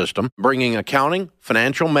financial system, bringing accounting,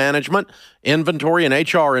 financial management, inventory, and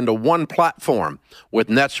HR into one platform. With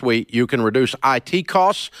NetSuite, you can reduce IT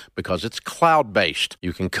costs because it's cloud-based.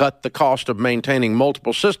 You can cut the cost of maintaining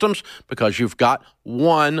multiple systems because you've got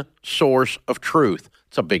one source of truth.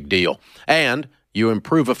 It's a big deal. And you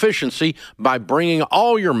improve efficiency by bringing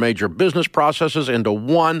all your major business processes into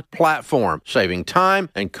one platform, saving time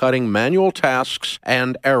and cutting manual tasks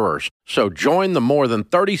and errors. So join the more than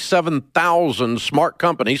 37,000 smart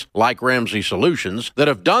companies like Ramsey Solutions that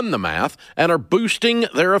have done the math and are boosting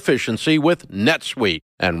their efficiency with NetSuite.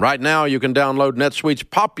 And right now you can download NetSuite's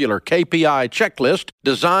popular KPI checklist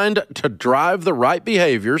designed to drive the right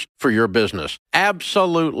behaviors for your business.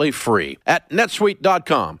 Absolutely free at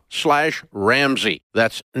netsuite.com/Ramsey.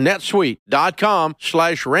 That's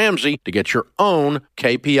netsuite.com/Ramsey to get your own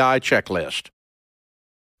KPI checklist.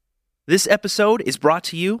 This episode is brought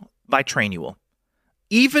to you by Trainual.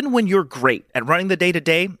 Even when you're great at running the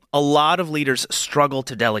day-to-day, a lot of leaders struggle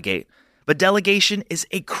to delegate. But delegation is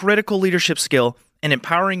a critical leadership skill, and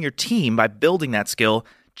empowering your team by building that skill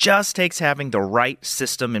just takes having the right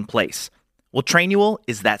system in place. Well, Trainual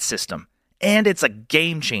is that system, and it's a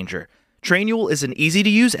game changer. Trainual is an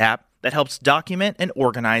easy-to-use app that helps document and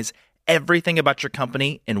organize everything about your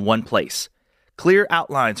company in one place. Clear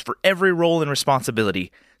outlines for every role and responsibility,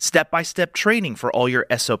 step-by-step training for all your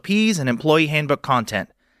SOPs and employee handbook content,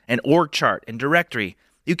 an org chart and directory.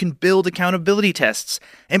 You can build accountability tests.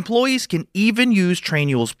 Employees can even use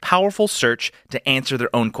Trainual's powerful search to answer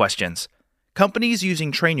their own questions. Companies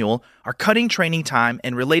using Trainual are cutting training time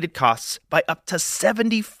and related costs by up to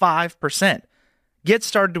 75%. Get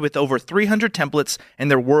started with over 300 templates and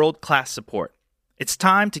their world-class support. It's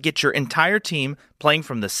time to get your entire team playing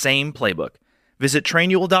from the same playbook. Visit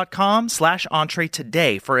Trainual.com/Entree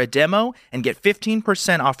today for a demo and get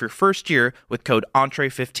 15% off your first year with code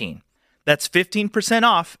Entree15. That's 15%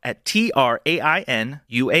 off at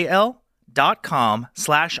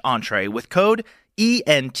TRAINUAL.com/Entree with code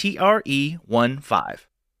ENTRE15.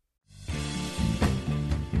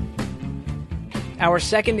 Our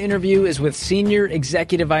second interview is with Senior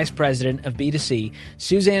Executive Vice President of B2C,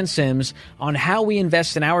 Suzanne Sims, on how we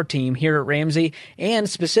invest in our team here at Ramsey, and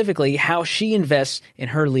specifically how she invests in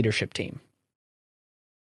her leadership team.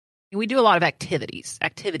 We do a lot of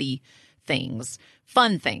activity things,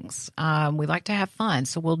 fun things. We like to have fun.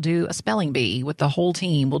 So we'll do a spelling bee with the whole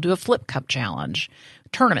team. We'll do a flip cup challenge,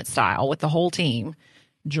 tournament style with the whole team.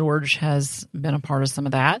 George has been a part of some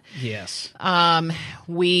of that. Yes.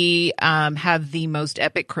 We have the most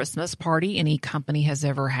epic Christmas party any company has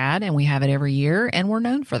ever had, and we have it every year, and we're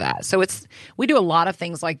known for that. So we do a lot of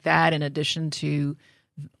things like that in addition to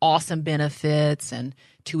awesome benefits and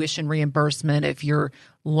tuition reimbursement if you're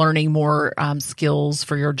learning more skills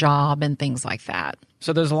for your job and things like that.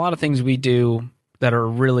 So there's a lot of things we do that are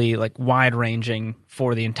really like wide ranging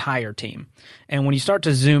for the entire team. And when you start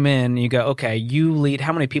to zoom in, you go, okay, you lead,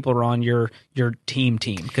 how many people are on your team?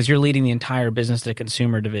 Because you're leading the entire business to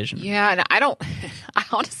consumer division. Yeah. And I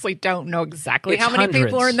honestly don't know exactly It's how many hundreds.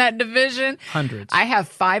 people are in that division. Hundreds. I have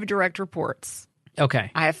 5 direct reports.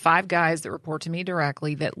 Okay. I have 5 guys that report to me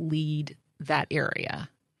directly that lead that area.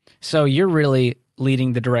 So you're really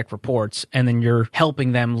leading the direct reports, and then you're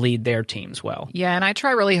helping them lead their teams well. Yeah, and I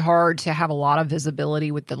try really hard to have a lot of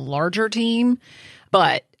visibility with the larger team,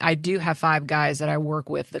 but I do have 5 guys that I work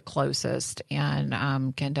with the closest, and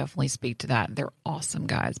can definitely speak to that. They're awesome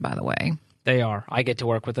guys, by the way. They are. I get to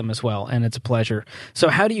work with them as well, and it's a pleasure. So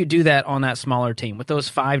how do you do that on that smaller team? With those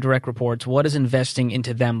 5 direct reports, what does investing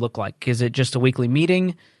into them look like? Is it just a weekly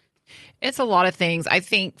meeting? It's a lot of things. I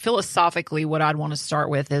think philosophically what I'd want to start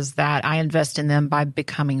with is that I invest in them by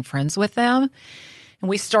becoming friends with them. And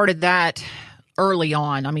we started that early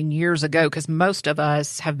on, years ago, because most of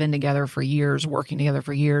us have been together for years, working together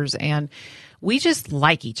for years, and we just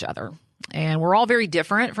like each other. And we're all very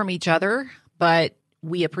different from each other, but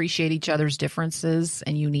we appreciate each other's differences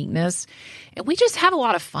and uniqueness. And we just have a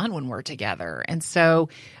lot of fun when we're together. And so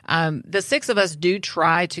the 6 of us do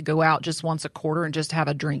try to go out just once a quarter and just have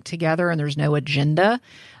a drink together, and there's no agenda.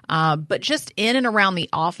 But just in and around the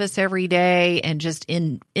office every day and just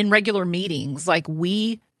in regular meetings, like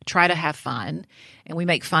we try to have fun and we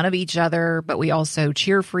make fun of each other, but we also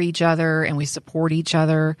cheer for each other and we support each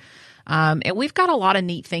other. And we've got a lot of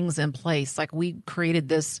neat things in place. Like we created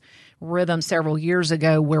this rhythm several years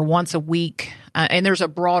ago where once a week, and there's a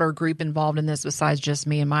broader group involved in this besides just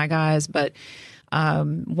me and my guys, but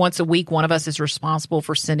once a week, one of us is responsible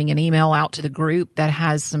for sending an email out to the group that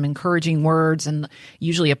has some encouraging words and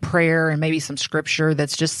usually a prayer and maybe some scripture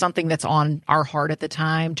that's just something that's on our heart at the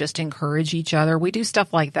time, just to encourage each other. We do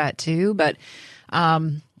stuff like that too, but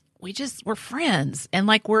we're friends and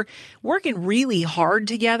like we're working really hard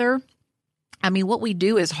together. What we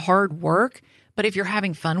do is hard work, but if you're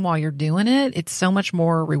having fun while you're doing it, it's so much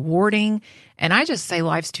more rewarding. And I just say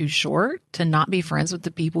life's too short to not be friends with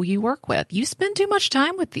the people you work with. You spend too much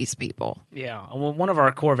time with these people. Yeah. Well, one of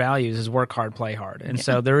our core values is work hard, play hard. And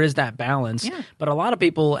so there is that balance. Yeah. But a lot of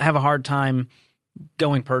people have a hard time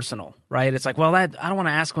going personal, right? It's like, well, I don't want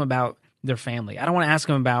to ask them about their family. I don't want to ask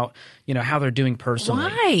them about, how they're doing personally.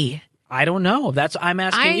 Why? I don't know. I'm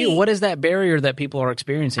asking you. What is that barrier that people are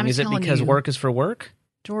experiencing? Is it because work is for work?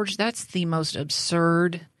 George, that's the most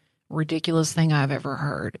absurd, ridiculous thing I've ever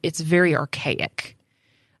heard. It's very archaic.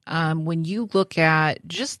 When you look at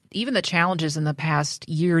just even the challenges in the past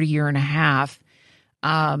year to year and a half,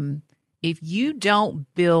 if you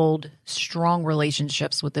don't build strong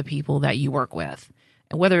relationships with the people that you work with,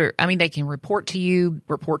 whether, they can report to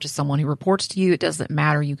someone who reports to you, it doesn't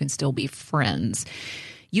matter. You can still be friends.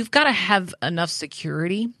 You've got to have enough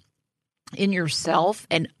security in yourself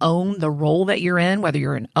and own the role that you're in, whether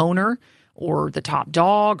you're an owner or the top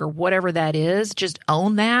dog or whatever that is. Just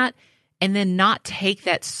own that and then not take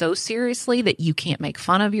that so seriously that you can't make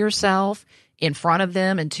fun of yourself in front of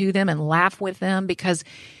them and to them and laugh with them, because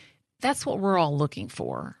that's what we're all looking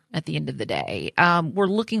for at the end of the day. We're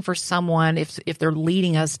looking for someone, if they're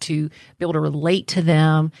leading us, to be able to relate to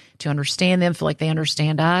them, to understand them, feel like they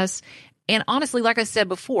understand us. And honestly, like I said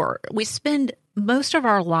before, we spend most of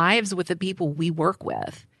our lives with the people we work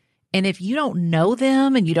with. And if you don't know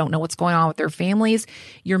them and you don't know what's going on with their families,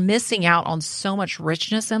 you're missing out on so much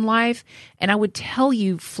richness in life. And I would tell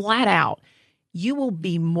you flat out, you will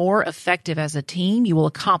be more effective as a team. You will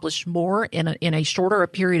accomplish more in a shorter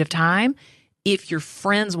period of time if you're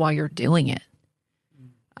friends while you're doing it.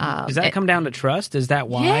 Does that come down to trust? Is that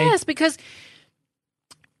why? Yes, because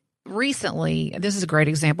recently, this is a great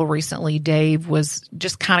example. Recently, Dave was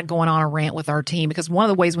just kind of going on a rant with our team, because one of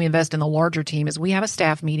the ways we invest in the larger team is we have a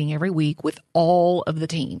staff meeting every week with all of the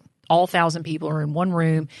team, all 1,000 people are in one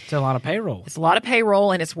room. It's a lot of payroll. It's a lot of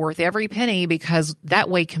payroll, and it's worth every penny because that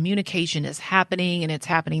way communication is happening and it's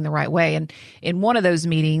happening the right way. And in one of those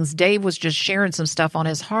meetings, Dave was just sharing some stuff on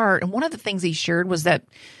his heart. And one of the things he shared was that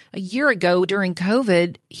a year ago during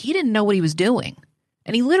COVID, he didn't know what he was doing.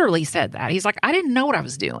 And he literally said that. He's like, I didn't know what I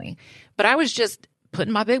was doing, but I was just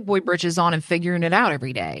putting my big boy britches on and figuring it out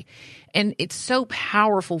every day. And it's so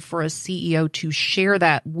powerful for a CEO to share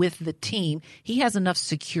that with the team. He has enough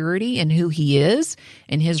security in who he is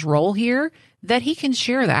and his role here that he can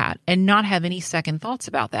share that and not have any second thoughts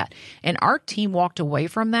about that. And our team walked away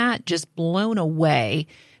from that just blown away,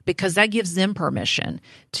 because that gives them permission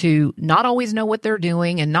to not always know what they're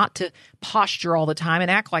doing and not to posture all the time and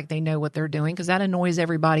act like they know what they're doing, because that annoys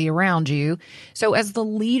everybody around you. So as the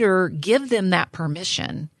leader, give them that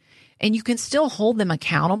permission, and you can still hold them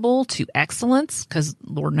accountable to excellence, because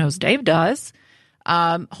Lord knows Dave does.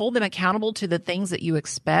 Hold them accountable to the things that you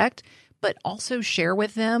expect, but also share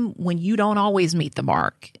with them when you don't always meet the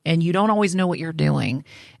mark and you don't always know what you're doing,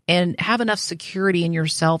 and have enough security in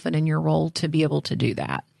yourself and in your role to be able to do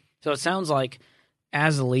that. So it sounds like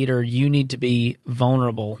as a leader, you need to be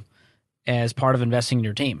vulnerable as part of investing in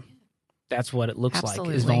your team. That's what it looks like,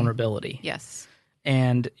 is vulnerability. Yes.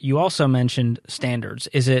 And you also mentioned standards.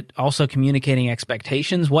 Is it also communicating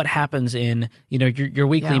expectations? What happens in, your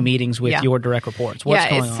weekly meetings with your direct reports? What's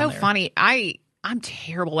going on there? It's so funny. I'm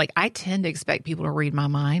terrible. Like, I tend to expect people to read my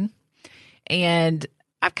mind. And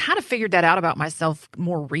I've kind of figured that out about myself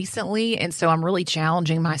more recently. And so I'm really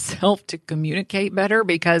challenging myself to communicate better,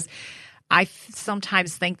 because I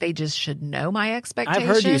sometimes think they just should know my expectations.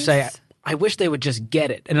 I've heard you say, I wish they would just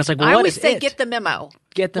get it. And it's like, well, I what always is say, it? get the memo.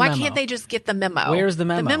 Get the memo. Why can't they just get the memo? Where's the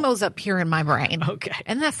memo? The memo's up here in my brain. Okay.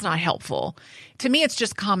 And that's not helpful. To me, it's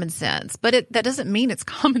just common sense. But that doesn't mean it's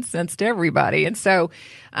common sense to everybody. And so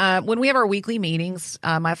when we have our weekly meetings,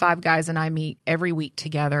 my 5 guys and I meet every week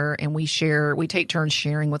together, and we take turns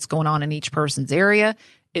sharing what's going on in each person's area.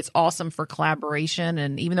 It's awesome for collaboration.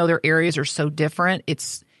 And even though their areas are so different,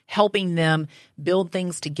 it's helping them build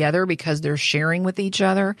things together because they're sharing with each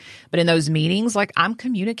other. But in those meetings, like, I'm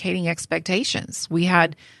communicating expectations. We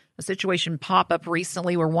had a situation pop up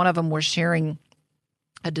recently where one of them was sharing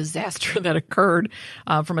a disaster that occurred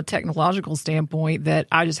from a technological standpoint that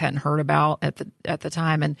I just hadn't heard about at the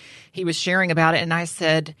time. And he was sharing about it. And I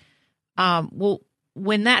said, well,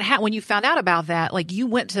 when you found out about that, like, you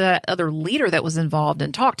went to that other leader that was involved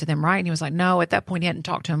and talked to them, right? And he was like, no, at that point he hadn't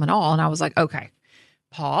talked to him at all. And I was like, okay.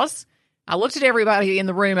 Pause. I looked at everybody in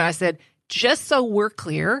the room and I said, just so we're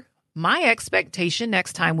clear, my expectation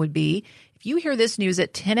next time would be, if you hear this news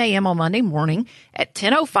at 10 a.m. on Monday morning, at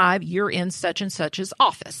 10:05, you're in such and such's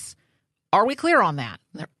office. Are we clear on that?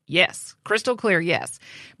 Yes. Crystal clear, yes.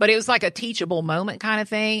 But it was like a teachable moment kind of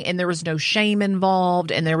thing, and there was no shame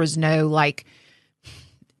involved, and there was no, like,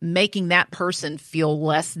 making that person feel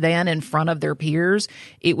less than in front of their peers.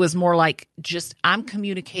 It was more like, just, I'm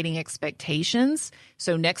communicating expectations.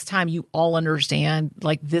 So next time you all understand,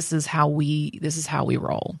 like, this is how we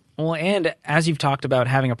roll. Well, and as you've talked about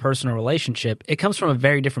having a personal relationship, it comes from a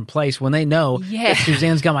very different place when they know that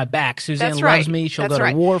Suzanne's got my back. Suzanne loves me. She'll go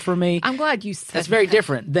to war for me. I'm glad you said That's very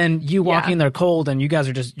different than you walking there cold and you guys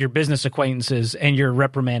are just your business acquaintances and you're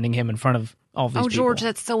reprimanding him in front of all these people. Oh, George,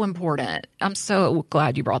 that's so important. I'm so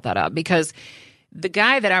glad you brought that up, because the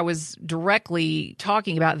guy that I was directly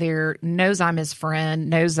talking about there knows I'm his friend,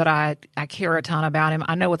 knows that I care a ton about him.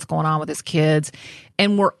 I know what's going on with his kids,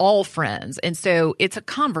 and we're all friends. And so it's a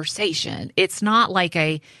conversation. It's not like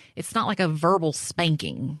a verbal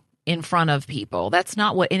spanking in front of people. That's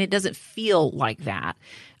not what, and it doesn't feel like that.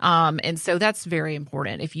 And so that's very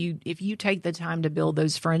important. If you take the time to build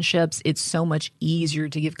those friendships, it's so much easier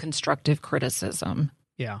to give constructive criticism.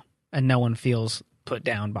 Yeah. And no one feels put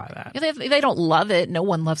down by that. If they don't love it, no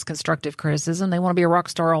one loves constructive criticism. They want to be a rock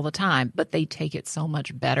star all the time, but they take it so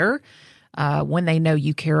much better when they know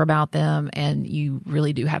you care about them and you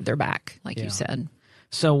really do have their back, like you said.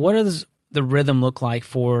 So what does the rhythm look like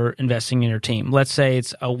for investing in your team? Let's say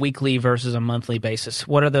it's a weekly versus a monthly basis.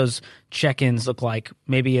 What are those check-ins look like?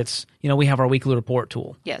 Maybe it's, we have our weekly report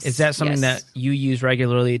tool. Yes. Is that something that you use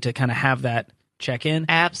regularly to kind of have that check-in?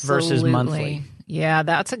 Absolutely. Versus monthly? Yeah,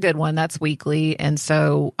 that's a good one. That's weekly. And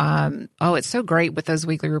so, it's so great with those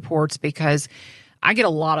weekly reports because I get a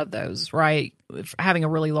lot of those, right? Having a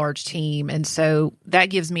really large team. And so that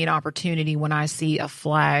gives me an opportunity when I see a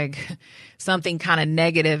flag, something kind of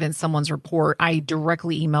negative in someone's report, I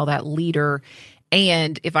directly email that leader.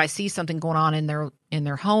 And if I see something going on in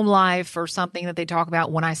their home life or something that they talk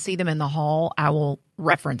about, when I see them in the hall, I will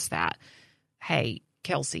reference that. Hey,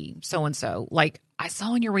 Kelsey, so-and-so, like, I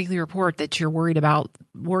saw in your weekly report that you're worried about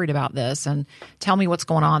this, and tell me what's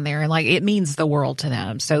going on there. And like, it means the world to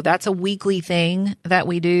them. So that's a weekly thing that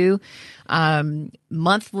we do.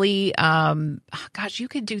 Monthly, gosh, you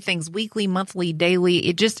could do things weekly, monthly, daily.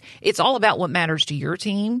 It's all about what matters to your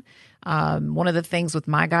team. One of the things with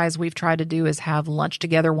my guys we've tried to do is have lunch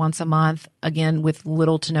together once a month, again, with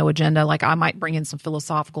little to no agenda. Like, I might bring in some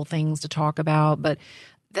philosophical things to talk about, but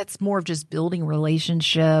that's more of just building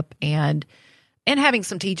relationship and having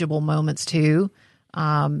some teachable moments too.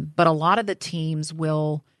 But a lot of the teams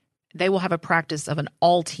will have a practice of an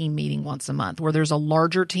all-team meeting once a month where there's a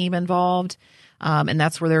larger team involved, and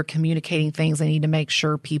that's where they're communicating things they need to make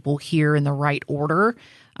sure people hear in the right order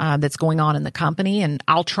that's going on in the company. And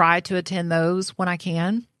I'll try to attend those when I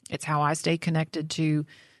can. It's how I stay connected to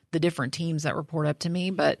the different teams that report up to me.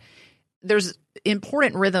 But there's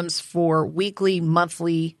important rhythms for weekly,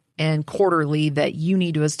 monthly, and quarterly that you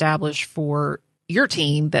need to establish for your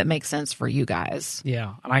team that makes sense for you guys.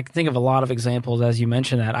 Yeah. And I can think of a lot of examples as you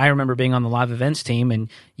mentioned that. I remember being on the live events team, and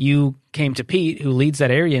you came to Pete, who leads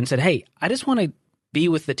that area, and said, hey, I just want to be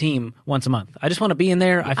with the team once a month. I just want to be in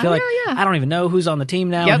there. I feel I don't even know who's on the team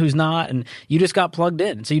now and who's not. And you just got plugged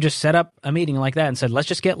in. So you just set up a meeting like that and said, let's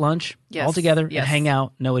just get lunch all together and hang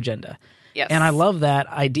out, no agenda. Yes. And I love that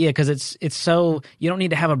idea because it's so, you don't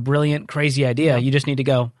need to have a brilliant, crazy idea. You just need to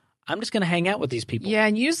go, I'm just going to hang out with these people. Yeah,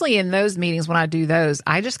 and usually in those meetings when I do those,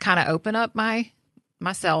 I just kind of open up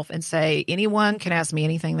myself and say, anyone can ask me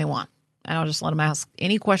anything they want. And I'll just let them ask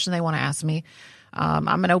any question they want to ask me.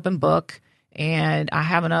 I'm an open book, and I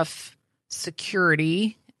have enough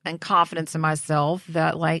security and confidence in myself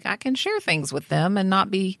that like I can share things with them and not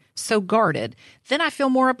be so guarded. Then I feel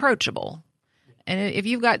more approachable. And if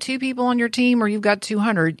you've got 2 people on your team or you've got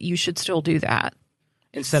 200, you should still do that.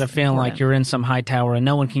 Instead of feeling like you're in some high tower and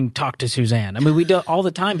no one can talk to Suzanne. I mean, we do all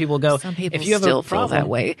the time. People go, some people if you have still a problem, feel that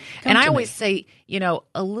way. And I always say,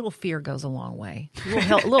 a little fear goes a long way.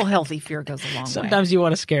 A little healthy fear goes a long way. Sometimes you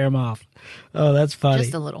want to scare them off. Oh, that's funny.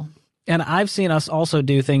 Just a little. And I've seen us also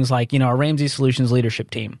do things like, our Ramsey Solutions leadership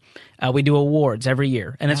team. We do awards every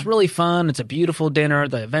year, and it's really fun. It's a beautiful dinner.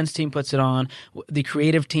 The events team puts it on. The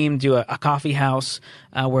creative team do a coffee house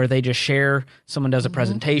where they just share. Someone does a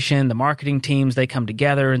presentation. The marketing teams, they come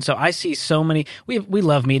together. And so I see so many. We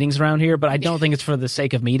love meetings around here, but I don't think it's for the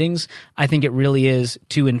sake of meetings. I think it really is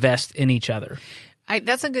to invest in each other.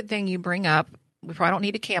 That's a good thing you bring up. We probably don't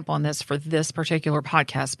need to camp on this for this particular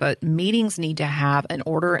podcast, but meetings need to have an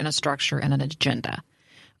order and a structure and an agenda.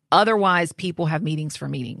 Otherwise, people have meetings for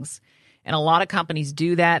meetings. And a lot of companies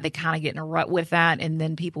do that. They kind of get in a rut with that, and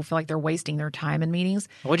then people feel like they're wasting their time in meetings.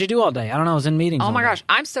 What'd you do all day? I don't know. I was in meetings. Oh my gosh.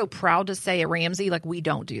 I'm so proud to say at Ramsey, like, we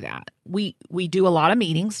don't do that. We do a lot of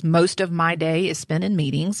meetings. Most of my day is spent in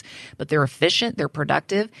meetings, but they're efficient, they're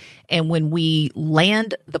productive. And when we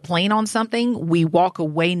land the plane on something, we walk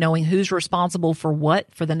away knowing who's responsible for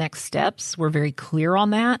what for the next steps. We're very clear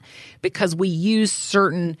on that because we use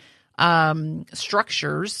certain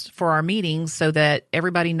structures for our meetings so that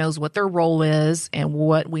everybody knows what their role is and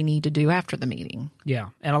what we need to do after the meeting. Yeah.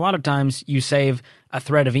 And a lot of times you save a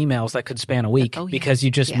thread of emails that could span a week because you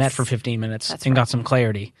just met for 15 minutes and got some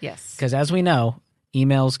clarity. Yes. Because as we know,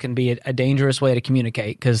 emails can be a dangerous way to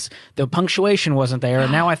communicate because the punctuation wasn't there.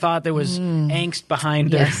 And now I thought there was angst behind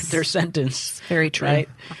their sentence. Very true. Right?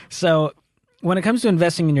 So when it comes to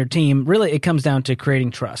investing in your team, really it comes down to creating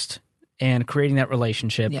trust. And creating that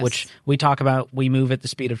relationship, which we talk about, we move at the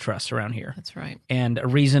speed of trust around here. That's right. And a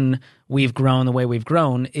reason we've grown the way we've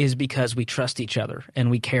grown is because we trust each other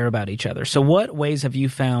and we care about each other. So what ways have you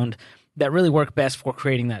found that really work best for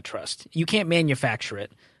creating that trust? You can't manufacture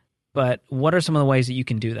it, but what are some of the ways that you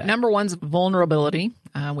can do that? Number one's vulnerability.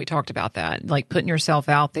 We talked about that. Like putting yourself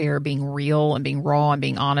out there, being real and being raw and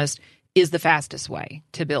being honest is the fastest way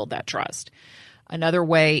to build that trust. Another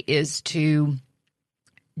way is to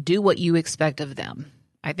do what you expect of them.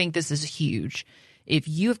 I think this is huge. If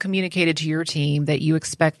you have communicated to your team that you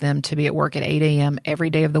expect them to be at work at 8 a.m. every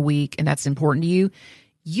day of the week, and that's important to you,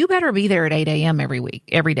 you better be there at 8 a.m.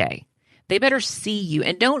 every day. They better see you.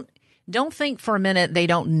 And don't think for a minute they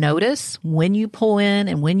don't notice when you pull in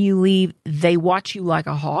and when you leave. They watch you like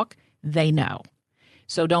a hawk. They know.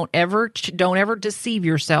 So don't ever deceive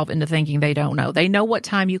yourself into thinking they don't know. They know what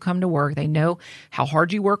time you come to work. They know how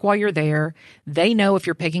hard you work while you're there. They know if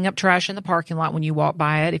you're picking up trash in the parking lot when you walk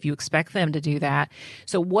by it, if you expect them to do that.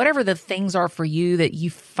 So whatever the things are for you that you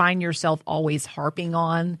find yourself always harping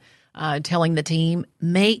on, telling the team,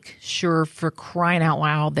 make sure for crying out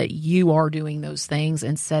loud that you are doing those things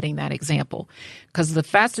and setting that example. Because the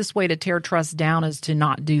fastest way to tear trust down is to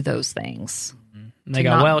not do those things. And they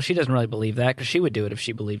go, well, she doesn't really believe that because she would do it if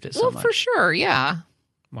she believed it so much. Well, for sure, yeah.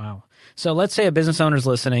 Wow. So let's say a business owner's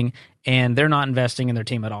listening and they're not investing in their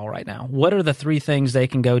team at all right now. What are the 3 things they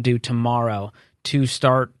can go do tomorrow to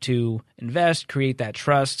start to invest, create that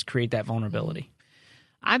trust, create that vulnerability?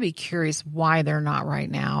 I'd be curious why they're not right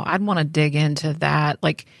now. I'd want to dig into that.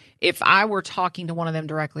 Like, if I were talking to one of them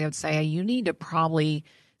directly, I would say, hey, you need to probably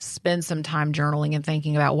spend some time journaling and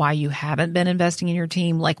thinking about why you haven't been investing in your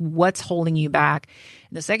team, like what's holding you back.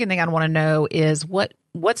 And the second thing I'd want to know is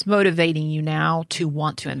what's motivating you now to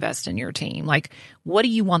want to invest in your team? Like, what do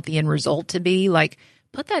you want the end result to be? Like,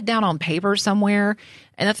 put that down on paper somewhere.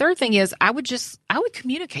 And the third thing is I would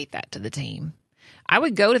communicate that to the team. I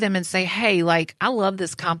would go to them and say, hey, like, I love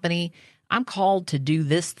this company. I'm called to do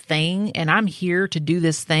this thing and I'm here to do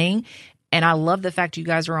this thing. And I love the fact you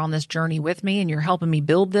guys are on this journey with me and you're helping me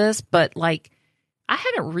build this. But like, I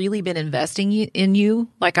haven't really been investing in you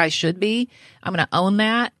like I should be. I'm going to own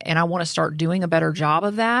that and I want to start doing a better job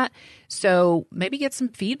of that. So maybe get some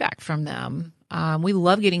feedback from them. We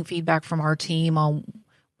love getting feedback from our team on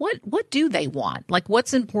what do they want? Like,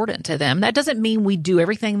 what's important to them? That doesn't mean we do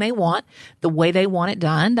everything they want the way they want it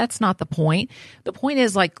done. That's not the point. The point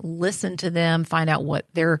is, like, listen to them, find out what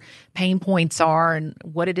their pain points are and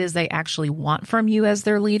what it is they actually want from you as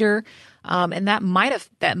their leader. And that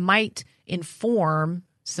might inform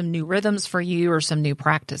some new rhythms for you or some new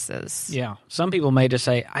practices. Yeah. Some people may just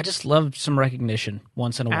say, I just love some recognition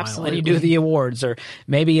once in a Absolutely. while. And you do the awards, or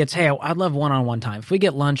maybe it's, hey, I'd love one-on-one time. If we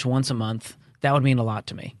get lunch once a month, that would mean a lot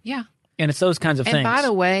to me. Yeah. And it's those kinds of things. And by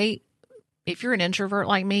the way, if you're an introvert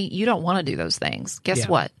like me, you don't want to do those things. Guess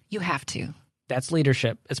what? You have to. That's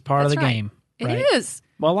leadership. It's part of the game. Right? It is.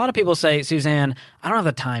 Well, a lot of people say, Suzanne, I don't have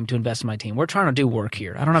the time to invest in my team. We're trying to do work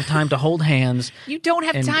here. I don't have time to hold hands. You don't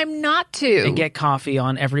have time not to. And get coffee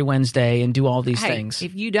on every Wednesday and do all these things.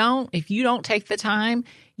 If you don't take the time,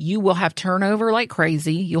 you will have turnover like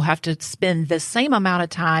crazy. You'll have to spend the same amount of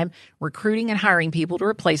time recruiting and hiring people to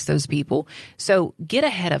replace those people. So get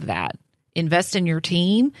ahead of that. Invest in your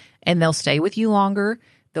team and they'll stay with you longer.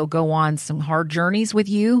 They'll go on some hard journeys with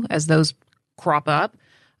you as those crop up.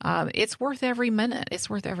 It's worth every minute. It's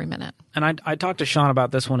worth every minute. And I talked to Shawn about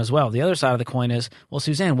this one as well. The other side of the coin is, well,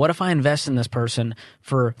 Suzanne, what if I invest in this person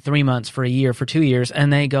for 3 months, for a year, for 2 years,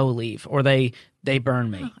 and they go leave or they burn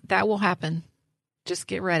me? That will happen. Just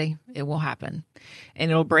get ready. It will happen.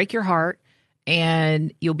 And it'll break your heart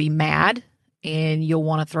and you'll be mad and you'll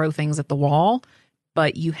want to throw things at the wall.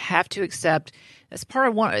 But you have to accept that's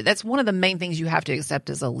one of the main things you have to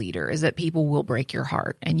accept as a leader is that people will break your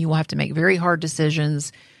heart and you will have to make very hard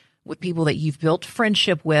decisions with people that you've built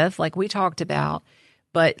friendship with, like we talked about.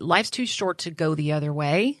 But life's too short to go the other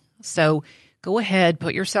way. So go ahead,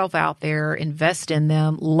 put yourself out there, invest in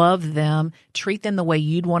them, love them, treat them the way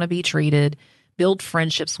you'd want to be treated, build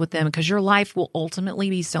friendships with them because your life will ultimately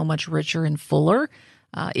be so much richer and fuller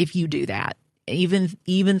if you do that,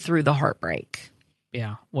 even through the heartbreak.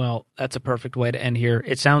 Yeah, well, that's a perfect way to end here.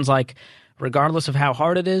 It sounds like regardless of how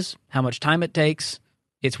hard it is, how much time it takes,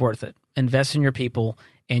 it's worth it. Invest in your people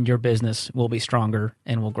and your business will be stronger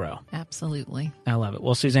and will grow. Absolutely. I love it.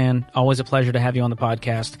 Well, Suzanne, always a pleasure to have you on the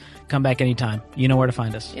podcast. Come back anytime. You know where to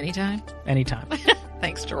find us. Anytime? Anytime.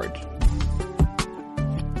 Thanks, George.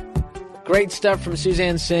 Great stuff from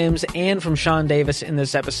Suzanne Sims and from Shawn Davis in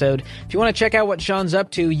this episode. If you want to check out what Shawn's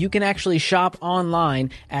up to, you can actually shop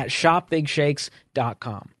online at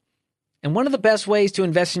shopbigshakes.com. And one of the best ways to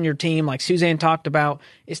invest in your team, like Suzanne talked about,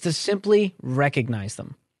 is to simply recognize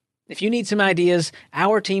them. If you need some ideas,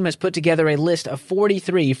 our team has put together a list of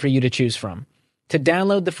 43 for you to choose from. To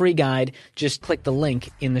download the free guide, just click the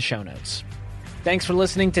link in the show notes. Thanks for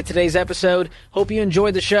listening to today's episode. Hope you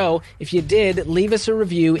enjoyed the show. If you did, leave us a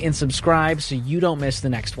review and subscribe so you don't miss the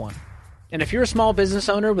next one. And if you're a small business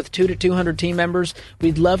owner with 200 to 200 team members,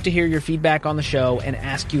 we'd love to hear your feedback on the show and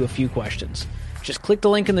ask you a few questions. Just click the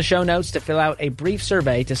link in the show notes to fill out a brief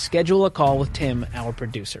survey to schedule a call with Tim, our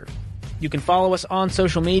producer. You can follow us on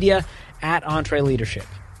social media at EntreLeadership.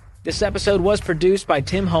 This episode was produced by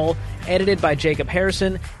Tim Hull, edited by Jacob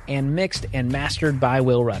Harrison, and mixed and mastered by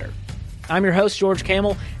Will Rudder. I'm your host, George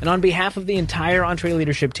Camel, and on behalf of the entire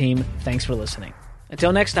EntreLeadership team, thanks for listening.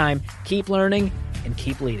 Until next time, keep learning and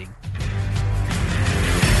keep leading.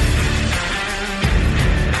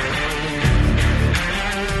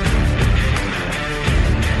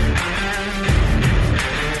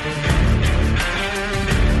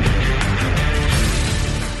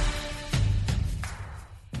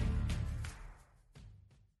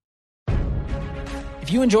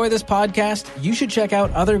 If you enjoy this podcast, you should check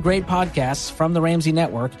out other great podcasts from the Ramsey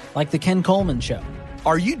Network, like The Ken Coleman Show.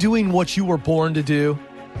 Are you doing what you were born to do?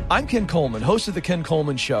 I'm Ken Coleman, host of The Ken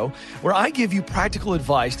Coleman Show, where I give you practical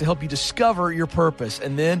advice to help you discover your purpose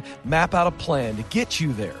and then map out a plan to get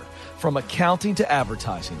you there. From accounting to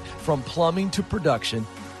advertising, from plumbing to production,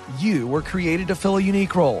 you were created to fill a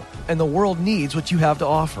unique role, and the world needs what you have to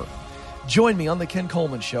offer. Join me on The Ken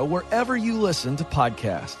Coleman Show wherever you listen to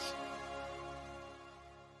podcasts.